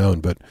make it my own.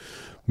 But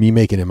me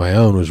making it my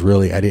own was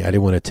really I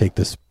didn't want to take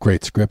this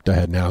great script I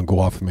had now and go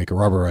off and make a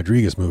Robert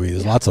Rodriguez movie.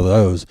 There's lots of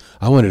those.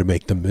 I wanted to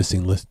make the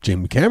Missing List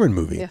James Cameron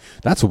movie. Yeah.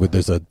 That's what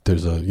there's a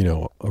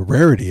a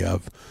rarity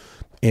of.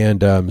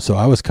 And so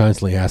I was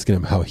constantly asking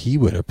him how he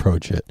would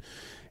approach it.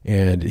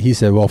 And he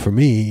said, well, for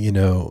me,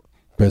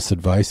 best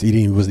advice,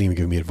 he wasn't even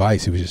giving me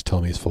advice. He was just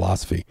telling me his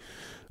philosophy.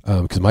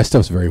 Because my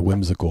stuff's very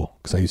whimsical,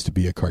 because I used to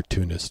be a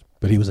cartoonist.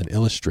 But he was an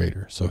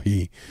illustrator, so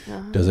he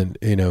doesn't,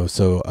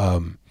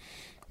 so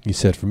he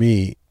said, for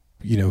me,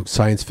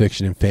 science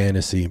fiction and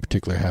fantasy in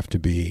particular have to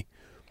be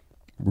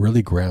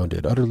really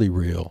grounded, utterly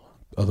real.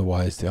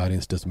 Otherwise, the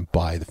audience doesn't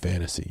buy the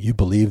fantasy. You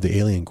believe the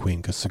Alien Queen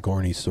because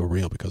Sigourney's so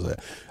real, because of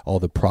all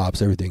the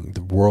props, everything,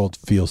 the world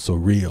feels so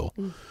real.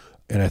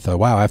 And I thought,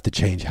 wow, I have to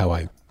change how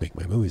I make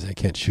my movies. I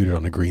can't shoot it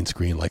on a green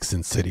screen like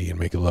Sin City and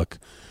make it look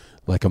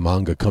like a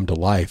manga come to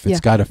life. It's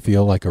got to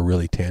feel like a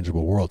really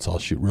tangible world. So I'll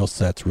shoot real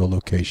sets, real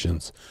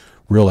locations,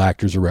 real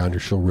actors around her.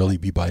 She'll really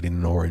be biting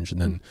an orange.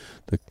 And then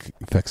the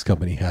effects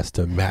company has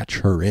to match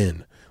her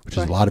in, which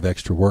is a lot of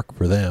extra work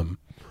for them.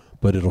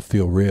 But it'll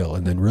feel real,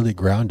 and then really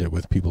ground it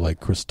with people like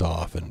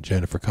Christoph and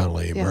Jennifer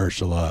Connelly,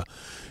 Mahershala,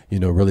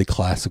 really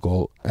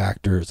classical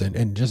actors,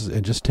 and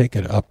just take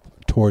it up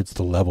towards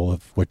the level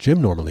of what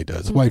Jim normally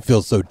does. That's why it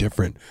feels so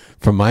different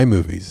from my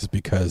movies, is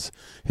because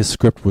his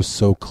script was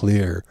so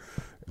clear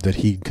that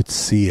he could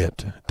see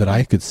it, that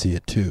I could see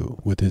it too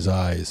with his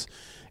eyes.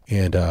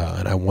 And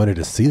I wanted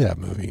to see that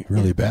movie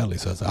really badly.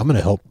 So I was like, I'm going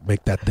to help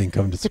make that thing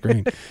come to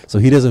screen. So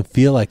he doesn't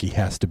feel like he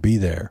has to be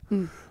there.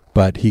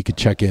 But he could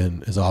check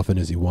in as often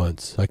as he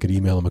wants. I could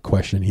email him a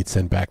question. He'd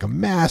send back a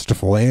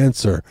masterful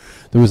answer.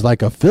 There was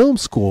like a film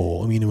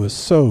school. I mean, it was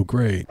so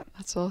great.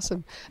 That's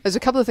awesome. There's a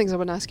couple of things I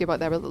want to ask you about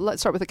there, but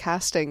let's start with the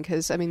casting,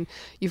 because, I mean,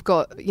 you've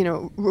got,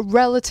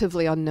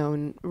 relatively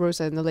unknown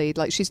Rosa in the lead.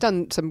 Like, she's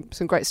done some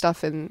great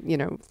stuff in,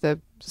 the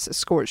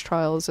Scorch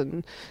Trials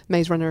and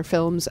Maze Runner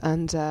films,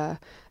 and I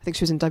think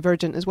she was in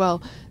Divergent as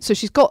well. So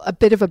she's got a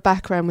bit of a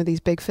background with these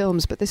big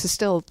films, but this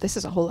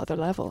is a whole other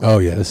level. Oh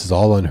yeah, this is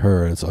all on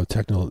her. It's a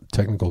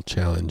technical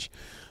challenge,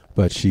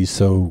 but she's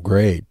so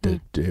great that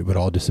it would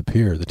all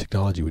disappear. The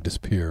technology would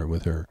disappear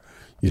with her.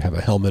 You'd have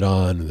a helmet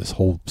on and this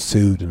whole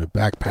suit and a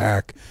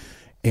backpack,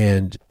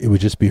 and it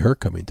would just be her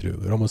coming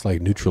through. It almost like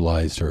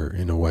neutralized her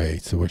in a way,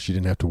 so where she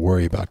didn't have to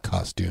worry about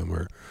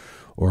costume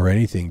or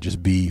anything,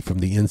 just be from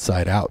the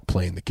inside out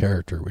playing the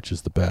character, which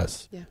is the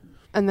best. Yeah.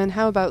 And then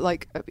how about,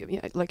 like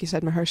you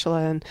said,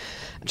 Mahershala and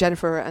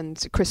Jennifer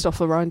and Christoph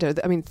Lorando?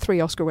 I mean, 3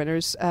 Oscar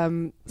winners.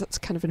 That's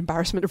kind of an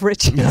embarrassment of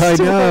riches. I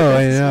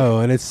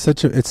know. And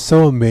it's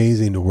so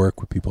amazing to work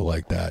with people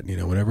like that.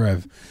 Whenever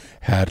I've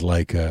had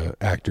like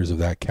actors of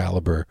that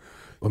caliber,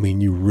 I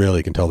mean, you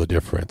really can tell the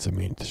difference. I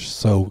mean, they're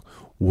so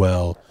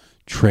well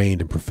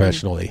trained and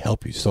professional. They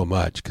help you so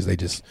much because they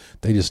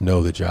just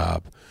know the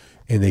job,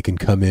 and they can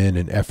come in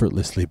and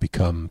effortlessly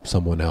become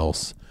someone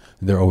else.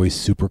 They're always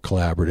super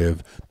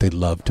collaborative. They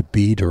love to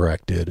be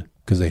directed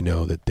because they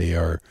know that they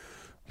are,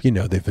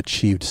 they've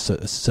achieved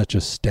such a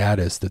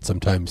status that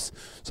sometimes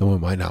someone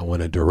might not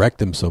want to direct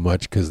them so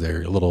much because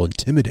they're a little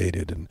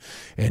intimidated, and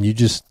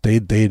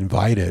they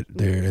invite it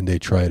there, and they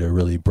try to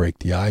really break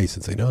the ice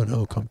and say,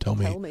 no, come tell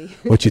me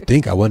what you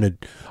think. I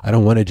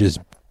don't want to just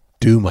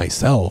do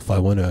myself. I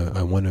want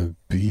to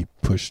be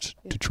pushed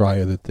to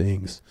try other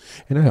things,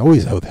 and I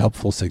always have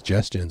helpful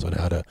suggestions on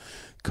how to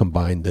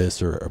combine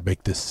this or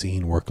make this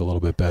scene work a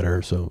little bit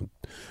better. So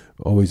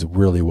always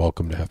really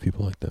welcome to have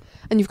people like that.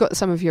 And you've got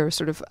some of your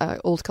sort of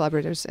old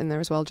collaborators in there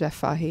as well, Jeff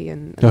Fahey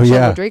and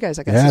Michelle Rodriguez,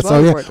 I guess, as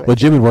well. Well,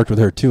 Jim had worked with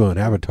her too on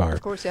Avatar.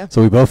 Of course, yeah.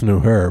 So we both knew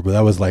her, but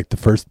that was like the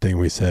first thing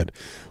we said.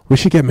 We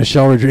should get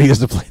Michelle Rodriguez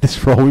to play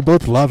this role. We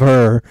both love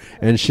her,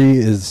 and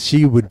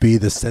she would be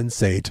the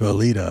sensei to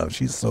Alita.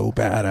 She's so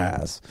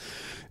badass.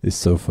 It's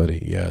so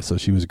funny. Yeah, so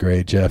she was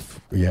great. Jeff,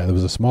 there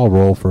was a small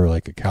role for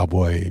like a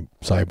cowboy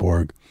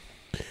cyborg,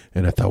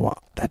 and I thought, wow,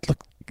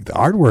 the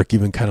artwork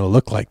even kind of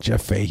looked like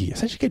Jeff Fahey. I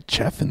said, you get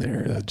Jeff in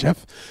there.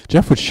 Jeff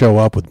would show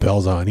up with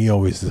bells on. He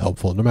always is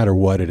helpful, no matter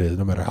what it is,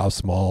 no matter how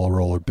small a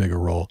role or big a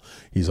role.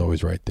 He's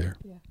always right there.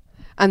 Yeah.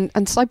 And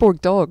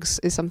cyborg dogs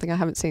is something I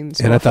haven't seen.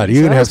 So and I thought often,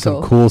 you're going to have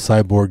some cool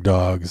cyborg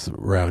dogs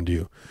around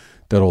you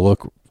that'll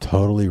look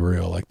totally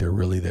real, like they're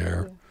really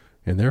there. Yeah.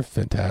 And they're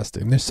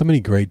fantastic. And there's so many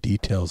great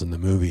details in the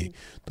movie.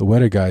 The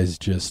Weta guys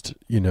just,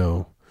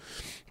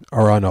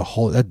 are on a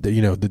whole,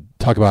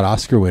 talk about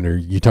Oscar winner.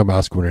 You talk about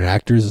Oscar winning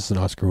actors. It's an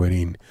Oscar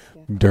winning,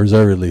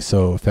 deservedly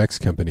so, effects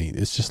company.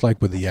 It's just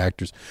like with the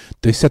actors.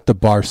 They set the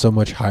bar so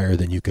much higher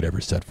than you could ever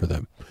set for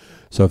them.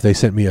 So if they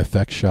sent me an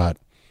effect shot,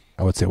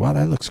 I would say, wow,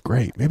 that looks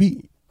great.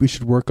 Maybe we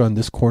should work on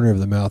this corner of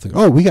the mouth.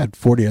 And, we got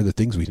 40 other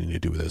things we need to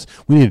do with this.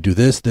 We need to do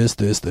this.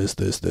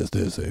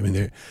 I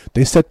mean,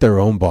 they set their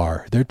own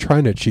bar. They're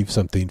trying to achieve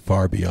something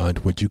far beyond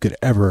what you could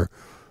ever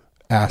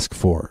ask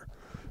for.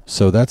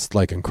 So that's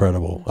like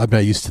incredible. I'm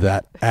not used to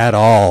that at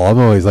all. I'm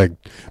always like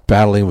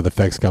battling with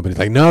effects companies.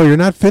 Like, no, you're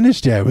not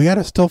finished yet. We got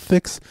to still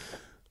fix.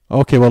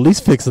 Okay, well, at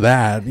least fix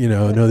that.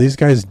 No, these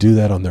guys do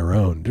that on their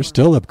own. They're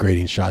still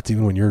upgrading shots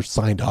even when you're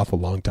signed off a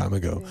long time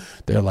ago. Yeah.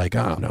 They're like,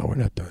 oh, no, we're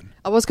not done.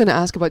 I was going to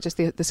ask about just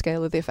the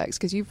scale of the effects,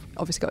 because you've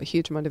obviously got a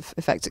huge amount of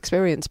effects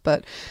experience,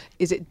 but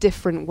is it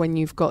different when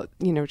you've got,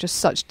 just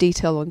such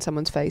detail on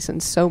someone's face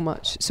and so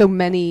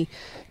many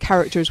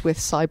characters with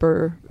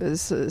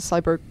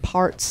cyber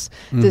parts?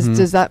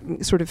 Does that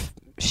sort of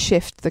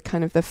shift the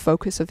kind of the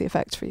focus of the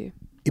effects for you?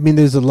 I mean,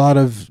 there's a lot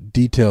of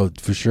detail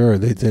for sure.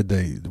 What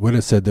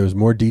it said, there was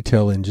more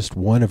detail in just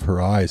one of her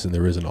eyes than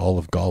there is in all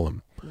of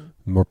Gollum.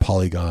 More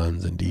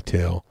polygons and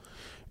detail.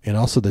 And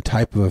also the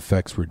type of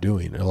effects we're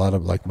doing. A lot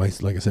of, like I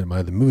said, in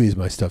the movies,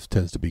 my stuff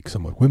tends to be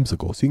somewhat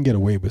whimsical. So you can get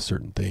away with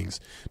certain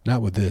things.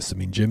 Not with this. I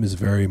mean, Jim is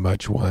very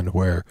much one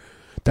where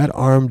that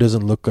arm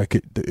doesn't look like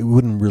it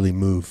wouldn't really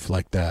move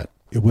like that.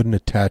 It wouldn't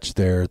attach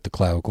there at the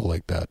clavicle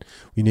like that.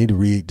 We need to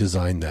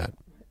redesign that.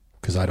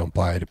 Because I don't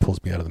buy it. It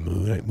pulls me out of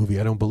the movie.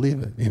 I don't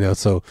believe it.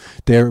 So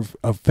their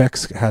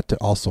effects had to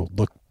also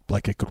look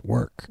like it could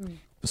work.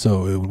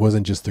 So it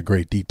wasn't just the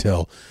great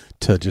detail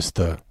to just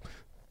the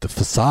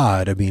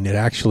facade. I mean, it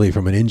actually,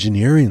 from an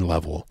engineering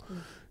level,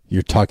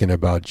 you're talking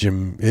about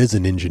Jim is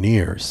an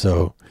engineer.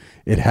 So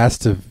it has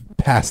to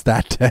pass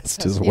that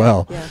test as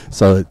well. Yeah.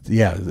 So,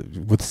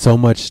 with so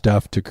much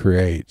stuff to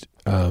create,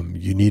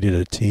 you needed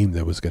a team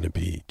that was going to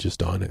be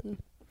just on it.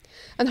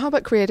 And how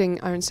about creating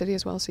Iron City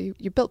as well? So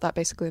you built that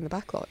basically in the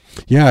back lot.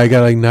 Yeah, I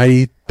got like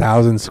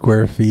 90,000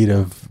 square feet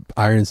of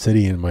Iron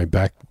City in my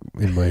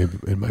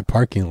my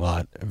parking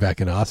lot back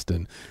in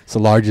Austin. It's the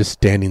largest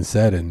standing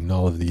set in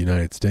all of the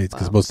United States,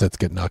 because most sets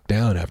get knocked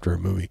down after a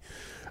movie.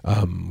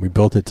 We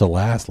built it to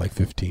last like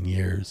 15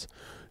 years,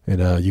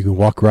 and you can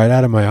walk right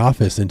out of my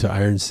office into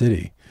Iron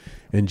City.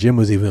 And Jim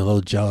was even a little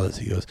jealous.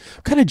 He goes,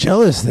 I'm kind of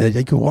jealous that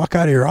you can walk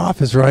out of your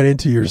office right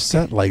into your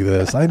set like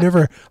this. I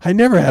never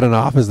had an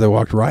office that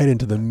walked right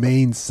into the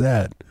main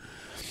set.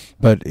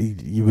 But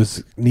it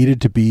was needed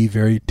to be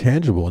very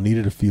tangible,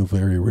 needed to feel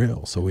very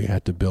real. So we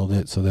had to build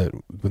it so that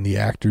when the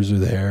actors are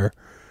there,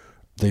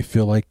 they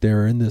feel like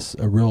they're in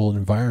a real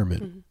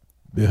environment.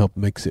 It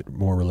makes it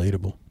more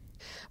relatable.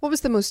 What was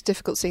the most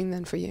difficult scene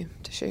then for you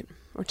to shoot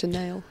or to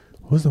nail?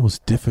 What was the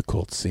most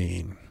difficult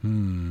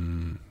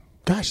scene?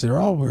 Gosh, they're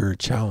all were a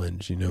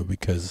challenge,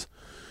 because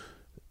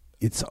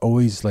it's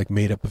always like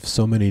made up of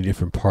so many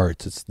different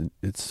parts.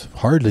 It's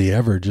hardly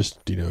ever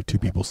just, two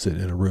people sitting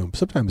in a room.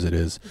 Sometimes it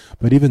is,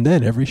 but even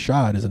then, every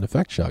shot is an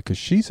effect shot because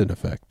she's an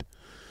effect.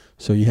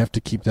 So you have to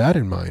keep that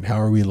in mind.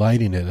 How are we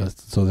lighting it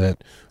so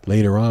that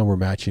later on we're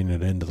matching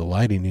it into the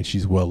lighting, and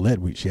she's well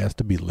lit. She has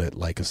to be lit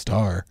like a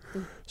star.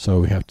 So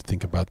we have to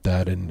think about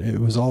that, and it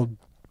was all,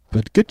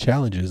 but good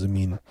challenges. I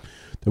mean,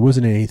 there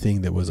wasn't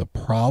anything that was a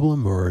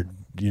problem or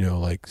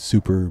like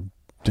super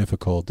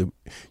difficult.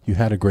 You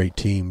had a great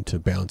team to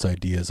bounce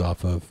ideas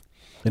off of.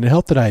 And it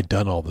helped that I had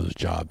done all those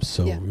jobs.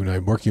 So Yeah. when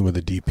I'm working with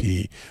a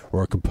DP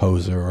or a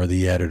composer or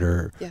the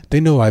editor, Yeah. they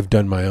know I've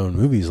done my own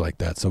movies like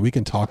that. So we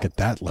can talk at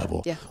that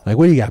level. Yeah. Like,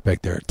 what do you got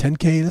back there?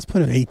 10K? Let's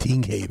put an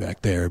 18K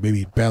back there.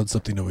 Maybe bounce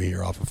something over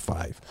here off of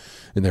 5.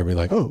 And they'll be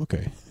like, oh,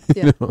 okay.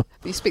 Yeah. know?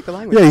 You speak the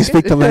language. Yeah, you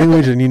speak the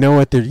language, and you know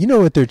what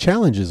their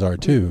challenges are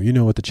too. You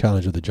know what the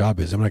challenge of the job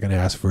is. I'm not going to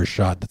ask for a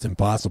shot that's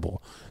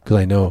impossible because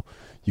I know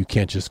you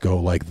can't just go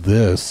like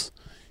this.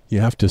 You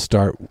have to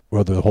start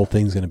where the whole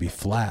thing's going to be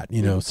flat.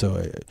 You know, so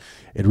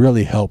it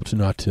really helped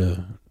not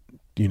to,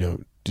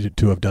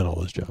 to have done all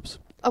those jobs.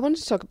 I wanted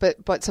to talk a bit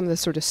about some of the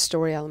sort of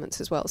story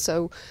elements as well.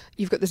 So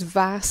you've got this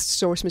vast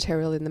source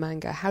material in the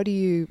manga. How do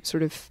you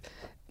sort of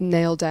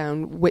nail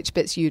down which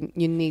bits you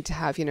need to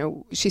have?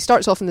 She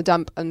starts off in the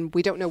dump and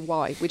we don't know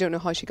why. We don't know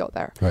how she got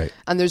there. Right.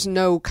 And there's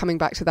no coming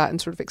back to that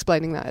and sort of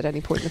explaining that at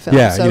any point in the film.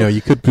 Yeah, so,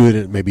 you could put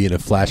it maybe in a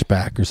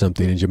flashback or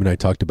something, and Jim and I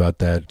talked about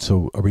that.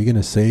 So are we going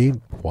to say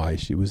why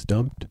she was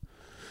dumped?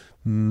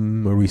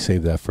 Or we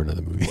save that for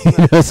another movie?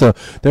 So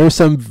there was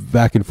some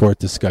back and forth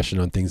discussion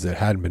on things that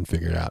hadn't been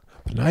figured out.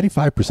 But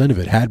 95% of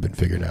it had been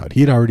figured out. He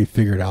had already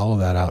figured all of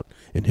that out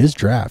in his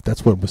draft.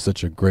 That's what was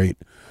such a great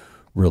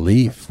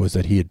relief, was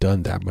that he had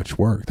done that much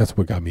work. That's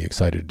what got me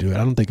excited to do it. I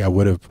don't think I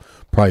would have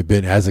probably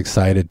been as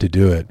excited to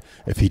do it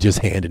if he just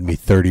handed me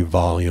 30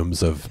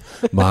 volumes of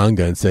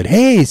manga and said,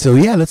 hey, so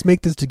yeah, let's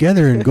make this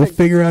together and go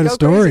figure out a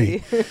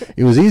story.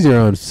 It was easier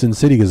on Sin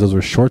City because those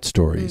were short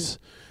stories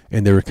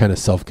and they were kind of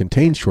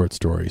self-contained short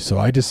stories. So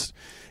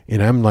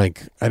I'm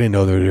like, I didn't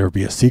know there would ever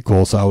be a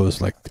sequel. So I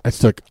was like, I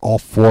stuck all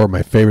 4 of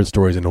my favorite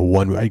stories into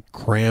one. I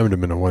crammed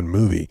them into one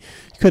movie.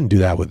 You couldn't do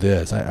that with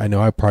this. I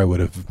know I probably would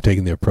have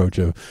taken the approach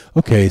of,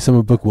 okay, some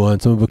of book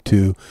 1, some of book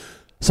 2,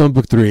 some of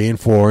book 3 and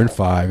 4 and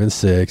 5 and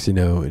 6,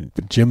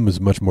 But Jim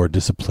was much more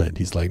disciplined.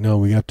 He's like, no,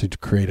 we have to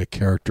create a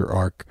character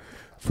arc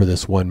for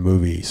this one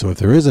movie. So if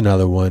there is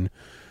another one,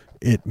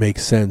 it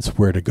makes sense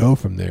where to go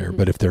from there.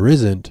 But if there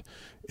isn't,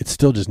 it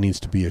still just needs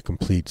to be a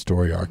complete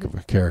story arc of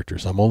a character.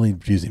 So I'm only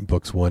using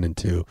books 1 and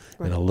 2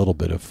 and a little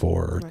bit of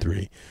 4 or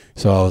 3.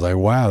 So I was like,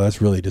 wow,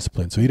 that's really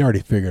disciplined. So he'd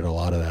already figured a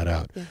lot of that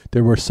out. Yeah.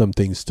 There were some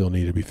things still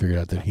needed to be figured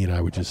out that he and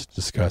I would just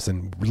discuss.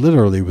 And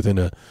literally within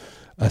a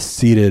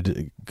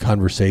seated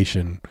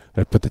conversation,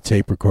 I'd put the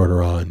tape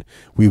recorder on,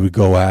 we would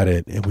go at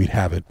it and we'd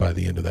have it by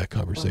the end of that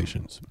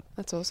conversation. Wow.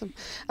 That's awesome.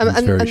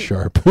 It's very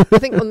sharp. I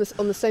think on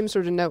the same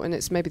sort of note, and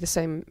it's maybe the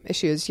same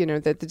issue as,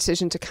 the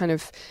decision to kind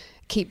of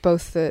keep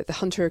both the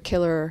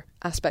hunter-killer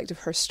aspect of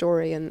her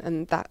story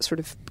and that sort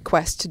of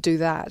quest to do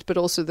that, but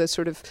also the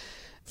sort of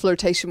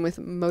flirtation with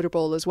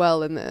Motorball as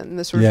well and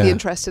the sort of the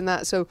interest in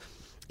that. So,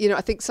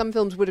 I think some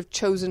films would have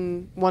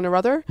chosen one or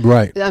other.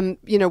 Right.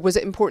 Was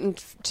it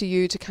important to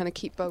you to kind of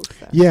keep both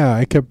there? Yeah,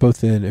 I kept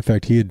both in. In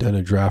fact, he had done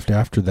a draft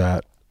after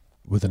that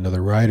with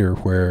another writer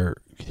where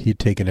he'd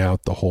taken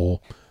out the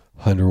whole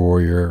Hunter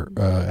Warrior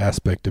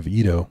aspect of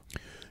Ito.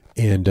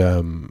 And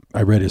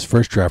I read his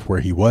first draft where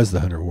he was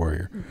the Hunter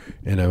Warrior,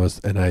 and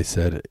I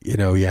said,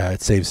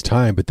 it saves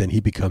time, but then he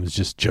becomes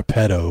just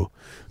Geppetto,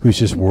 who's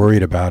just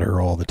worried about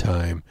her all the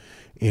time,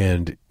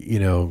 and he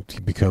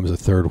becomes a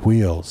third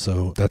wheel.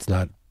 So that's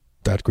not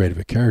that great of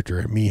a character.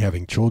 And me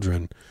having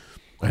children,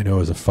 I know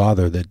as a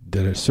father that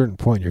at a certain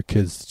point your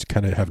kids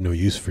kind of have no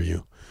use for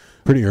you.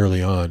 Pretty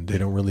early on, they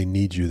don't really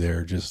need you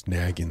there, just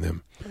nagging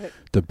them. Right.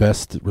 The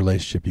best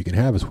relationship you can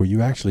have is where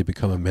you actually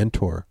become a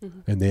mentor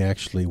and they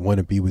actually want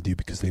to be with you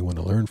because they want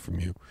to learn from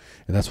you.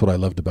 And that's what I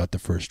loved about the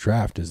first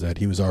draft, is that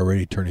he was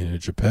already turning into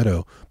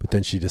Geppetto, but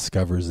then she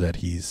discovers that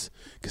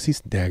because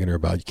he's nagging her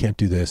about, you can't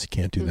do this, you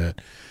can't do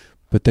that.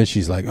 But then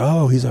she's like,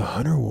 oh, he's a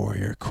Hunter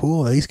Warrior.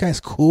 Cool. These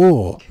guys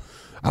cool.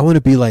 I want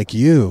to be like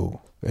you.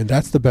 And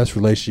that's the best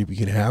relationship you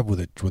can have with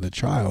a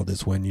child,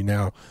 is when you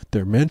now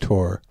their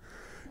mentor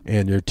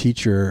and their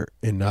teacher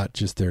and not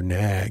just their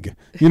nag,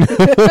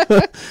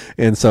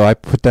 And so I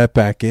put that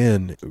back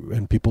in,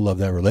 and people love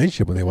that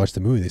relationship. When they watch the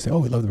movie, they say, oh,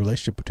 we love the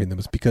relationship between them.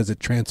 It's because it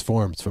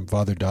transforms from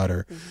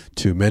father-daughter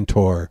to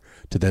mentor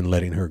to then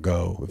letting her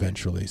go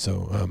eventually.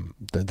 So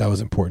that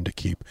was important to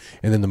keep.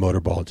 And then the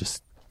Motorball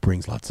just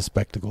brings lots of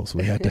spectacles, so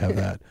we had to have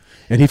that.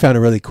 And he found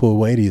a really cool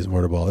way to use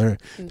Motorball. They're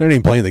not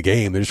even playing the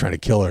game, they're just trying to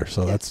kill her.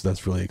 So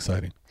that's really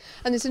exciting.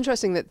 And it's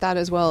interesting that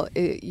as well,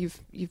 you've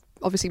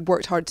obviously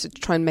worked hard to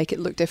try and make it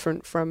look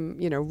different from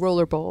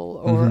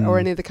Rollerball or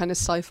any of the kind of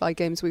sci-fi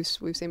games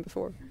we've seen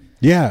before.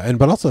 Yeah,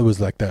 but also it was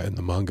like that in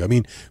the manga. I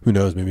mean, who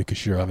knows? Maybe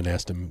Kishiro, I haven't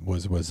asked him,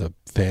 was a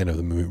fan of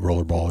the movie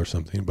Rollerball or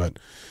something, but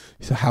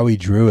how he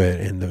drew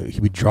it, and he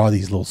would draw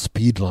these little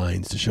speed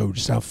lines to show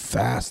just how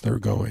fast they're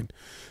going.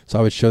 So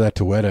I would show that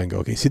to Weta and go,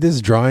 okay, see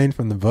this drawing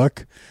from the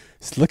book?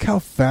 Look how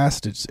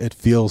fast it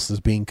feels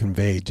as being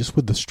conveyed, just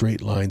with the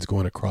straight lines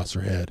going across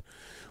her head.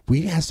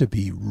 We has to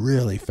be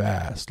really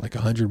fast, like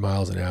 100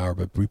 miles an hour,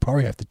 but we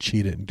probably have to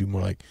cheat it and do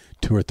more like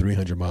 200 or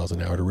 300 miles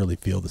an hour to really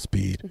feel the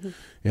speed,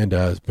 and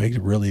make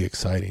it really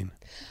exciting.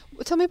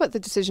 Well, tell me about the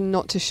decision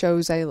not to show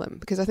Zalem,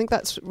 because I think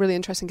that's really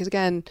interesting, because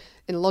again,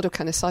 in a lot of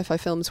kind of sci-fi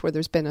films where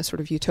there's been a sort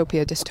of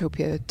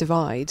utopia-dystopia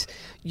divide,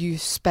 you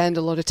spend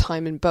a lot of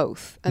time in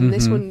both, and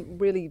this one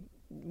really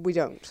we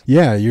don't.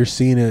 Yeah, you're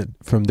seeing it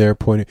from their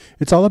point.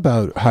 It's all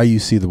about how you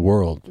see the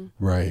world,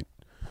 right?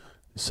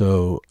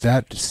 So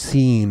that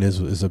scene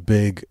is a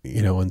big,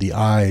 and the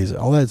eyes,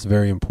 all that's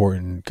very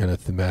important kind of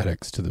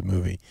thematics to the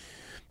movie.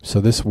 So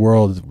this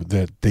world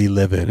that they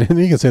live in, and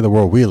you can say the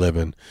world we live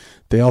in,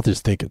 they all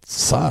just think it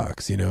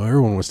sucks.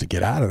 Everyone wants to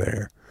get out of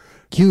there.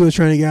 Hugo's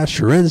trying to get out.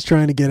 Sharon's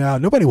trying to get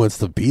out. Nobody wants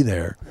to be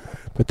there.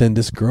 But then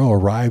this girl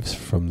arrives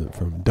from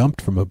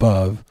dumped from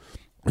above,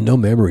 and no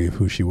memory of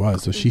who she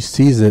was. So she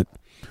sees it.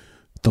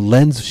 The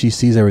lens she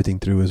sees everything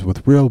through is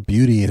with real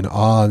beauty and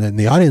awe, and then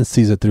the audience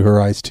sees it through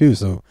her eyes too.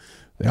 So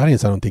the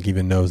audience, I don't think,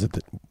 even knows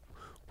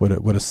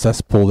what a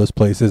cesspool this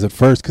place is at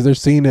first, because they're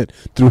seeing it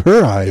through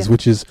her eyes,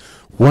 which is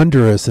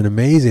wondrous and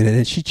amazing.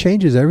 And she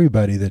changes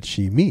everybody that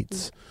she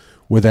meets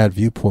with that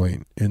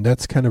viewpoint, and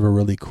that's kind of a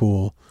really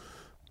cool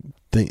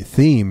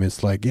theme.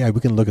 It's like, we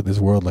can look at this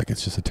world like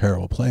it's just a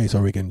terrible place,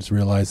 or we can just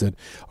realize that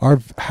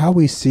how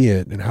we see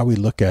it and how we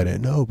look at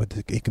it, but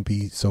it can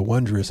be so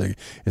wondrous.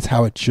 It's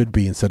how it should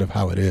be instead of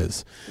how it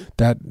is.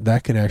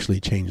 That can actually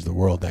change the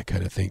world, that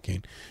kind of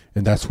thinking.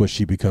 And that's what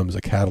she becomes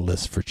a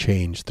catalyst for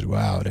change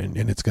throughout, and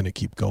it's going to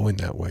keep going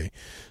that way.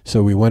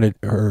 So we wanted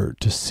her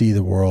to see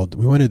the world.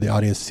 We wanted the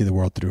audience to see the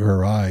world through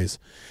her eyes,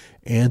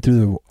 and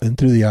through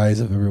the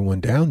eyes of everyone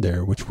down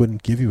there, which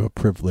wouldn't give you a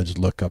privileged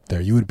look up there.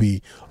 You would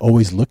be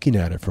always looking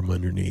at it from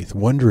underneath,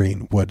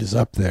 wondering what is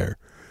up there.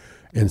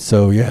 And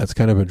so, it's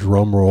kind of a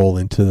drum roll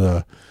into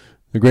the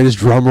greatest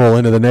drum roll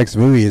into the next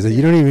movie, is that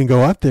you don't even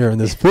go up there in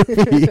this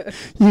movie.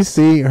 You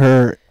see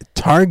her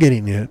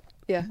targeting it.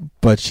 Yeah.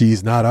 But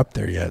she's not up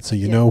there yet, so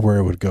you know where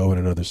it would go in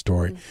another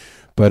story.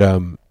 But I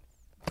don't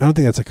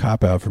think that's a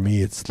cop-out for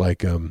me. It's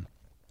like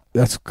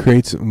that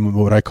creates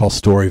what I call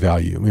story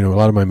value. A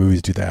lot of my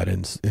movies do that.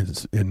 In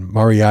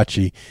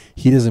Mariachi,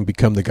 he doesn't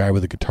become the guy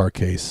with a guitar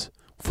case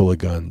full of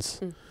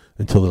guns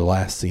until the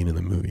last scene in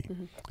the movie.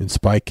 In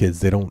Spy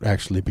Kids, they don't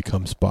actually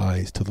become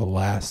spies till the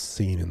last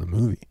scene in the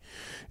movie.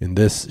 In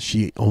this,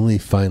 she only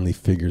finally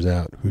figures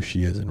out who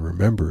she is and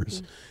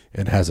remembers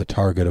and has a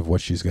target of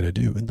what she's going to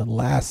do in the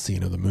last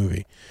scene of the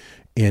movie.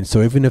 And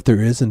so even if there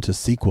isn't a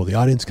sequel, the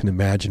audience can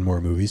imagine more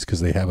movies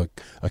because they have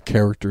a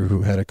character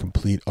who had a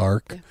complete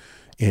arc,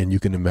 and you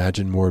can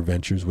imagine more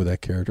adventures with that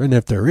character. And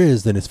if there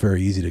is, then it's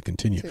very easy to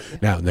continue.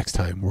 Now, next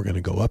time, we're going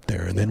to go up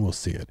there, and then we'll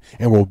see it.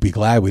 And we'll be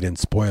glad we didn't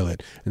spoil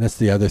it. And that's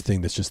the other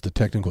thing that's just the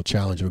technical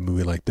challenge of a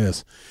movie like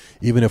this.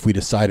 Even if we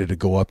decided to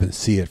go up and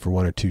see it for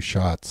one or two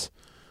shots,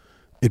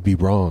 it'd be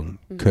wrong,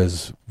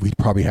 because we'd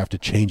probably have to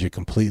change it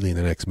completely in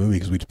the next movie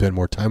because we'd spend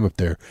more time up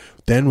there.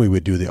 Then we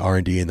would do the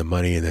R&D and the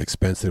money and the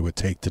expense that it would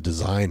take to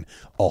design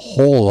a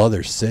whole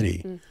other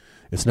city.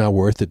 It's not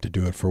worth it to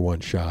do it for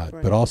one shot.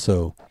 Right. But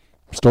also,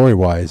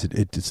 story-wise,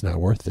 it's not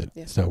worth it.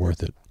 Yeah. It's not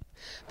worth it.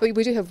 But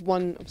we do have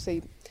one,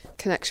 obviously,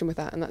 connection with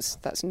that, and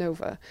that's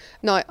Nova.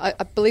 Now, I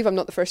believe I'm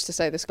not the first to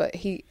say this, but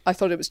I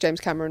thought it was James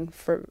Cameron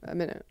for a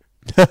minute.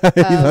 You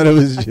thought it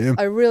was Jim?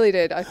 I really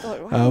did. I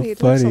thought, wow, he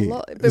funny. looks a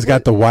lot. He's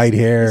got the white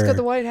hair. He's got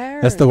the white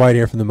hair. That's the white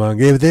hair from the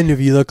manga. Yeah, but then if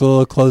you look a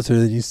little closer,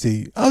 then you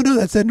see, oh no,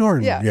 that's Ed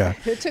Norton. Yeah.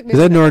 It took me.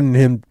 Ed Norton and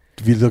him,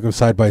 if you look them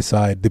side by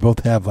side, they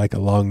both have like a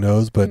long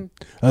nose, but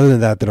other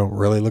than that, they don't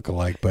really look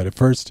alike. But at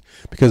first,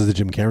 because of the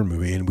Jim Cameron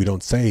movie, and we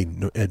don't say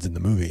Ed's in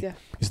the movie,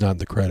 he's not in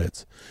the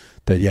credits,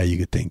 that you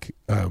could think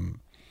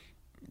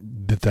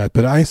that.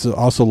 But I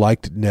also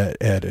liked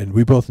Ed, and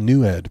we both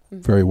knew Ed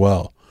very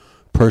well.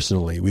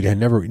 Personally,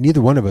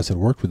 neither one of us had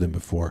worked with him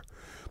before,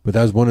 but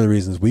that was one of the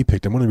reasons we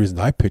picked him. One of the reasons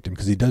I picked him,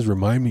 because he does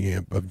remind me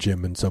of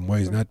Jim in some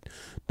ways, not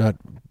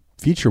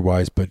feature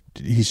wise, but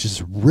he's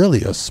just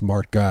really a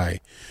smart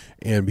guy,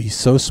 and he's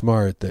so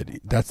smart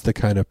that's the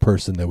kind of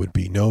person that would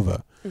be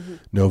Nova.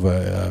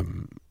 Nova,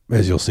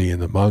 as you'll see in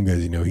the manga,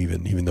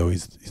 even though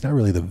he's not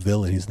really the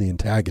villain, he's the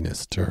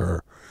antagonist to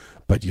her,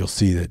 but you'll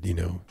see that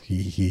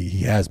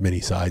he has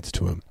many sides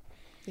to him.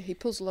 Yeah, he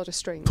pulls a lot of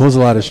strings.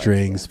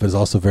 But is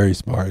also very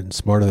smart, and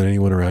smarter than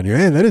anyone around here.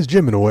 And that is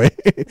Jim in a way.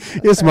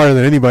 He's smarter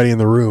than anybody in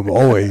the room,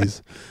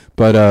 always.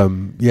 But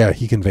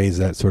he conveys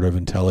that sort of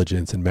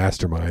intelligence and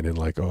mastermind, and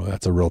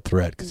that's a real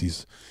threat because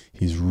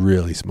he's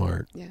really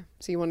smart. Yeah.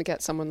 So you want to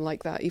get someone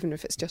like that, even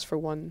if it's just for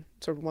one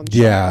shot.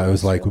 Yeah, it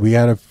was like we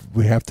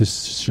have to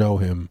show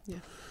him,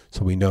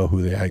 so we know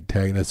who the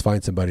antagonists.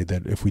 Find somebody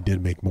that if we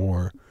did make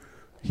more,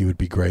 he would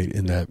be great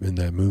in that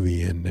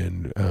movie,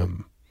 and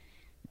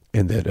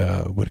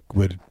that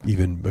would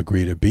even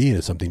agree to be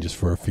in something just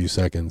for a few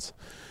seconds.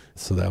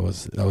 So that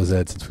was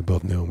Ed, since we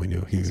both knew him. We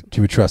knew he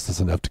would trust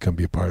us enough to come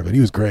be a part of it. He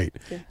was great.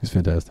 Yeah. He was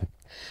fantastic.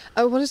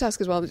 I wanted to ask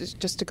as well,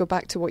 just to go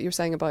back to what you were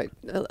saying about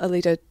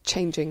Alita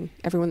changing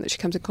everyone that she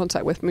comes in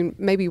contact with. I mean,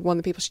 maybe one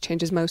of the people she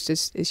changes most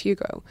is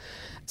Hugo.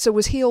 So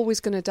was he always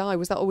going to die?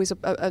 Was that always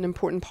an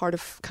important part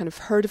of kind of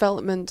her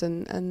development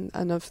and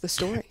of the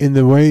story? In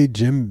the way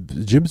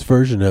Jim's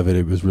version of it,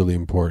 it was really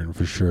important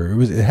for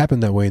sure. It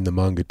happened that way in the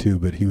manga too,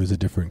 but he was a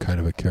different kind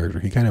of a character.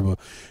 He kind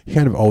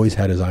of always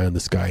had his eye on the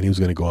sky, and he was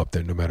going to go up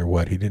there no matter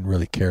what. He didn't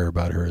really care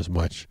about her as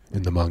much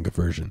in the manga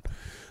version.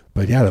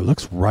 But yeah, it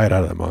looks right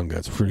out of the manga.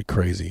 It's pretty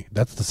crazy.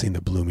 That's the scene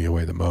that blew me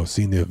away the most.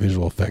 Seeing the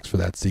visual effects for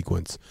that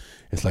sequence.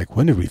 It's like,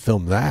 when did we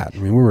film that? I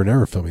mean, we were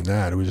never filming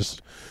that. It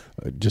was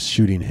just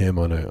shooting him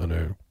on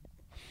a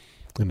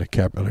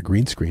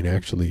green screen,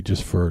 actually,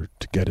 just to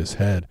get his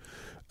head,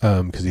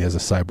 because he has a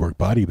cyborg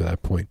body by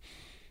that point.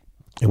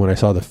 And when I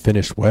saw the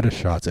finished Weta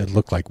shots, it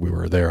looked like we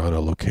were there on a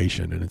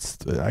location.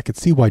 And I could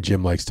see why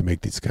Jim likes to make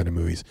these kind of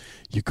movies.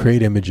 You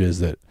create images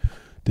that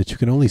you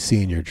can only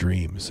see in your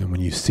dreams, and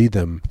when you see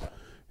them,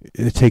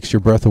 it takes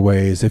your breath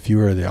away as if you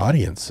were the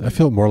audience. I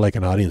feel more like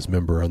an audience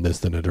member on this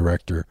than a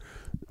director,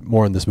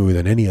 more in this movie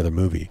than any other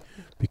movie,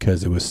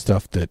 because it was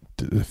stuff that,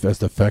 as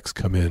the effects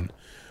come in,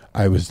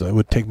 I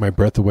would take my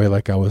breath away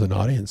like I was an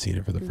audience seeing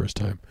it for the first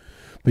time.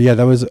 But yeah,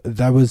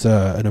 that was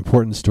an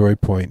important story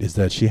point, is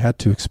that she had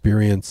to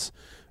experience.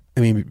 I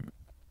mean,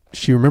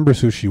 she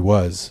remembers who she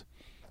was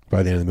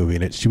by the end of the movie,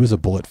 and she was a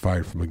bullet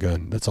fired from a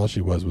gun. That's all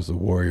she was a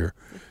warrior.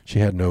 She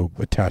had no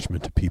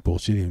attachment to people.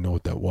 She didn't even know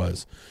what that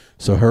was.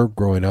 So her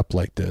growing up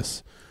like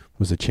this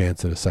was a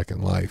chance at a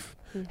second life,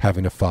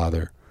 having a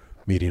father,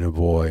 meeting a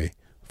boy,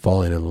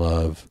 falling in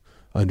love,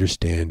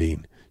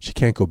 understanding. She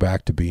can't go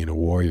back to being a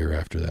warrior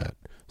after that.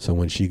 So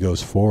when she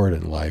goes forward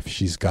in life,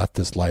 she's got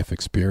this life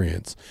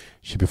experience.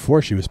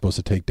 Before she was supposed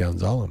to take down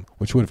Zalem,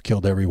 which would have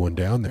killed everyone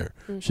down there.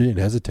 She didn't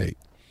hesitate.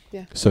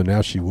 Yeah. So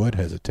now she would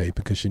hesitate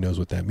because she knows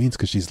what that means,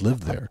 because she's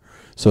lived there.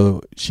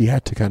 So she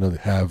had to kind of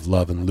have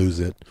love and lose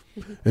it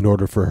in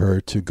order for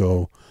her to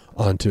go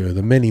on to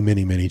the many,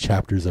 many, many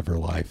chapters of her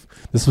life.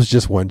 This was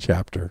just one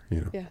chapter,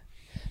 you know. Yeah.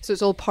 So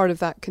it's all part of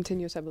that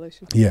continuous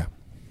evolution. Yeah.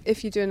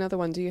 If you do another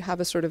one, do you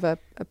have a sort of a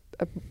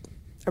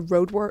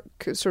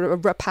roadwork, sort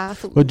of a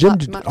path? Well, Jim,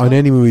 on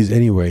any movies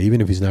anyway, even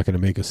if he's not going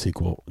to make a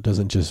sequel,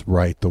 doesn't just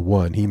write the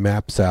one. He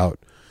maps out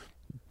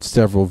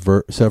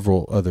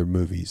several other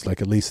movies,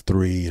 like at least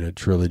 3 in a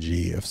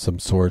trilogy of some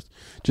sort,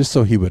 just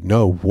so he would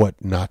know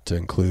what not to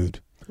include,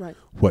 right,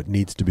 what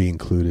needs to be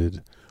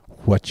included,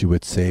 what you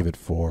would save it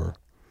for.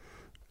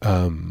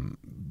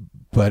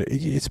 But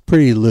it's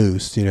pretty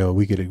loose, you know.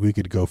 We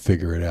could go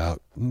figure it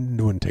out.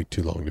 It wouldn't take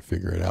too long to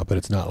figure it out, but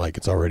it's not like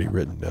it's already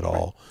written at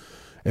all.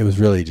 It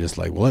was really just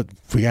like, well,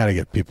 we got to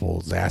get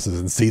people's asses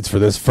in seats for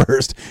this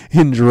first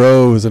in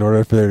droves in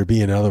order for there to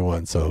be another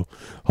one. So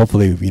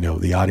hopefully, you know,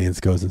 the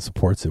audience goes and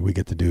supports it. We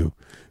get to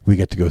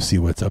go see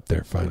what's up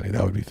there finally.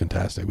 That would be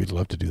fantastic. We'd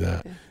love to do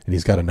that. Yeah. And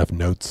he's got enough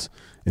notes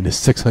in his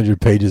 600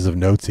 pages of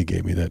notes he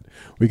gave me that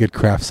we could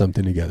craft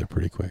something together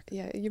pretty quick.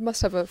 Yeah, you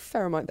must have a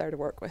fair amount there to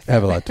work with. I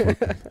have a lot to work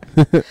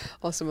with.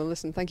 Awesome. Well,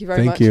 listen, thank you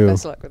very much. You.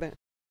 Best of luck with it.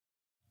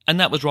 And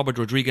that was Robert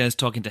Rodriguez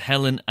talking to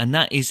Helen, and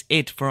that is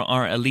it for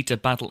our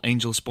Alita Battle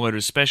Angel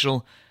spoilers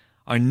special.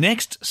 Our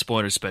next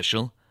spoiler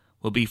special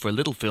will be for a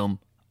little film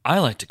I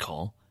like to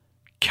call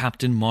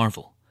Captain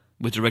Marvel,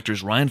 with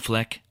directors Ryan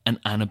Fleck and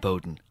Anna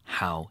Boden.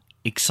 How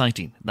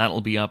exciting. That'll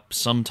be up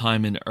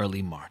sometime in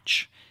early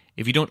March.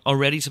 If you don't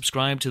already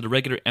subscribe to the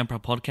regular Emperor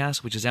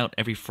podcast, which is out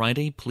every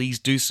Friday, please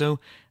do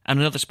so. And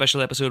another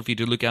special episode for you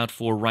to look out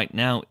for right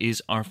now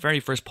is our very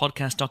first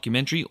podcast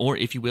documentary, or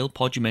if you will,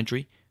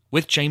 podumentary,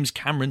 with James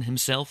Cameron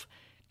himself,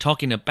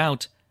 talking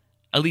about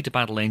Alita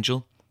Battle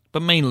Angel,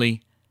 but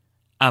mainly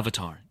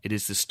Avatar. It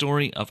is the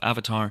story of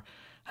Avatar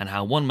and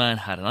how one man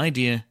had an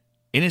idea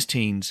in his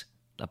teens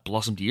that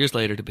blossomed years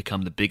later to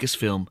become the biggest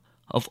film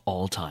of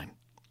all time.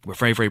 We're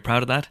very, very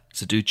proud of that,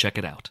 so do check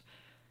it out.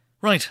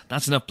 Right,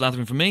 that's enough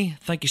blathering from me.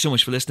 Thank you so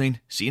much for listening.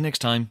 See you next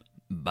time.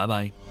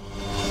 Bye-bye.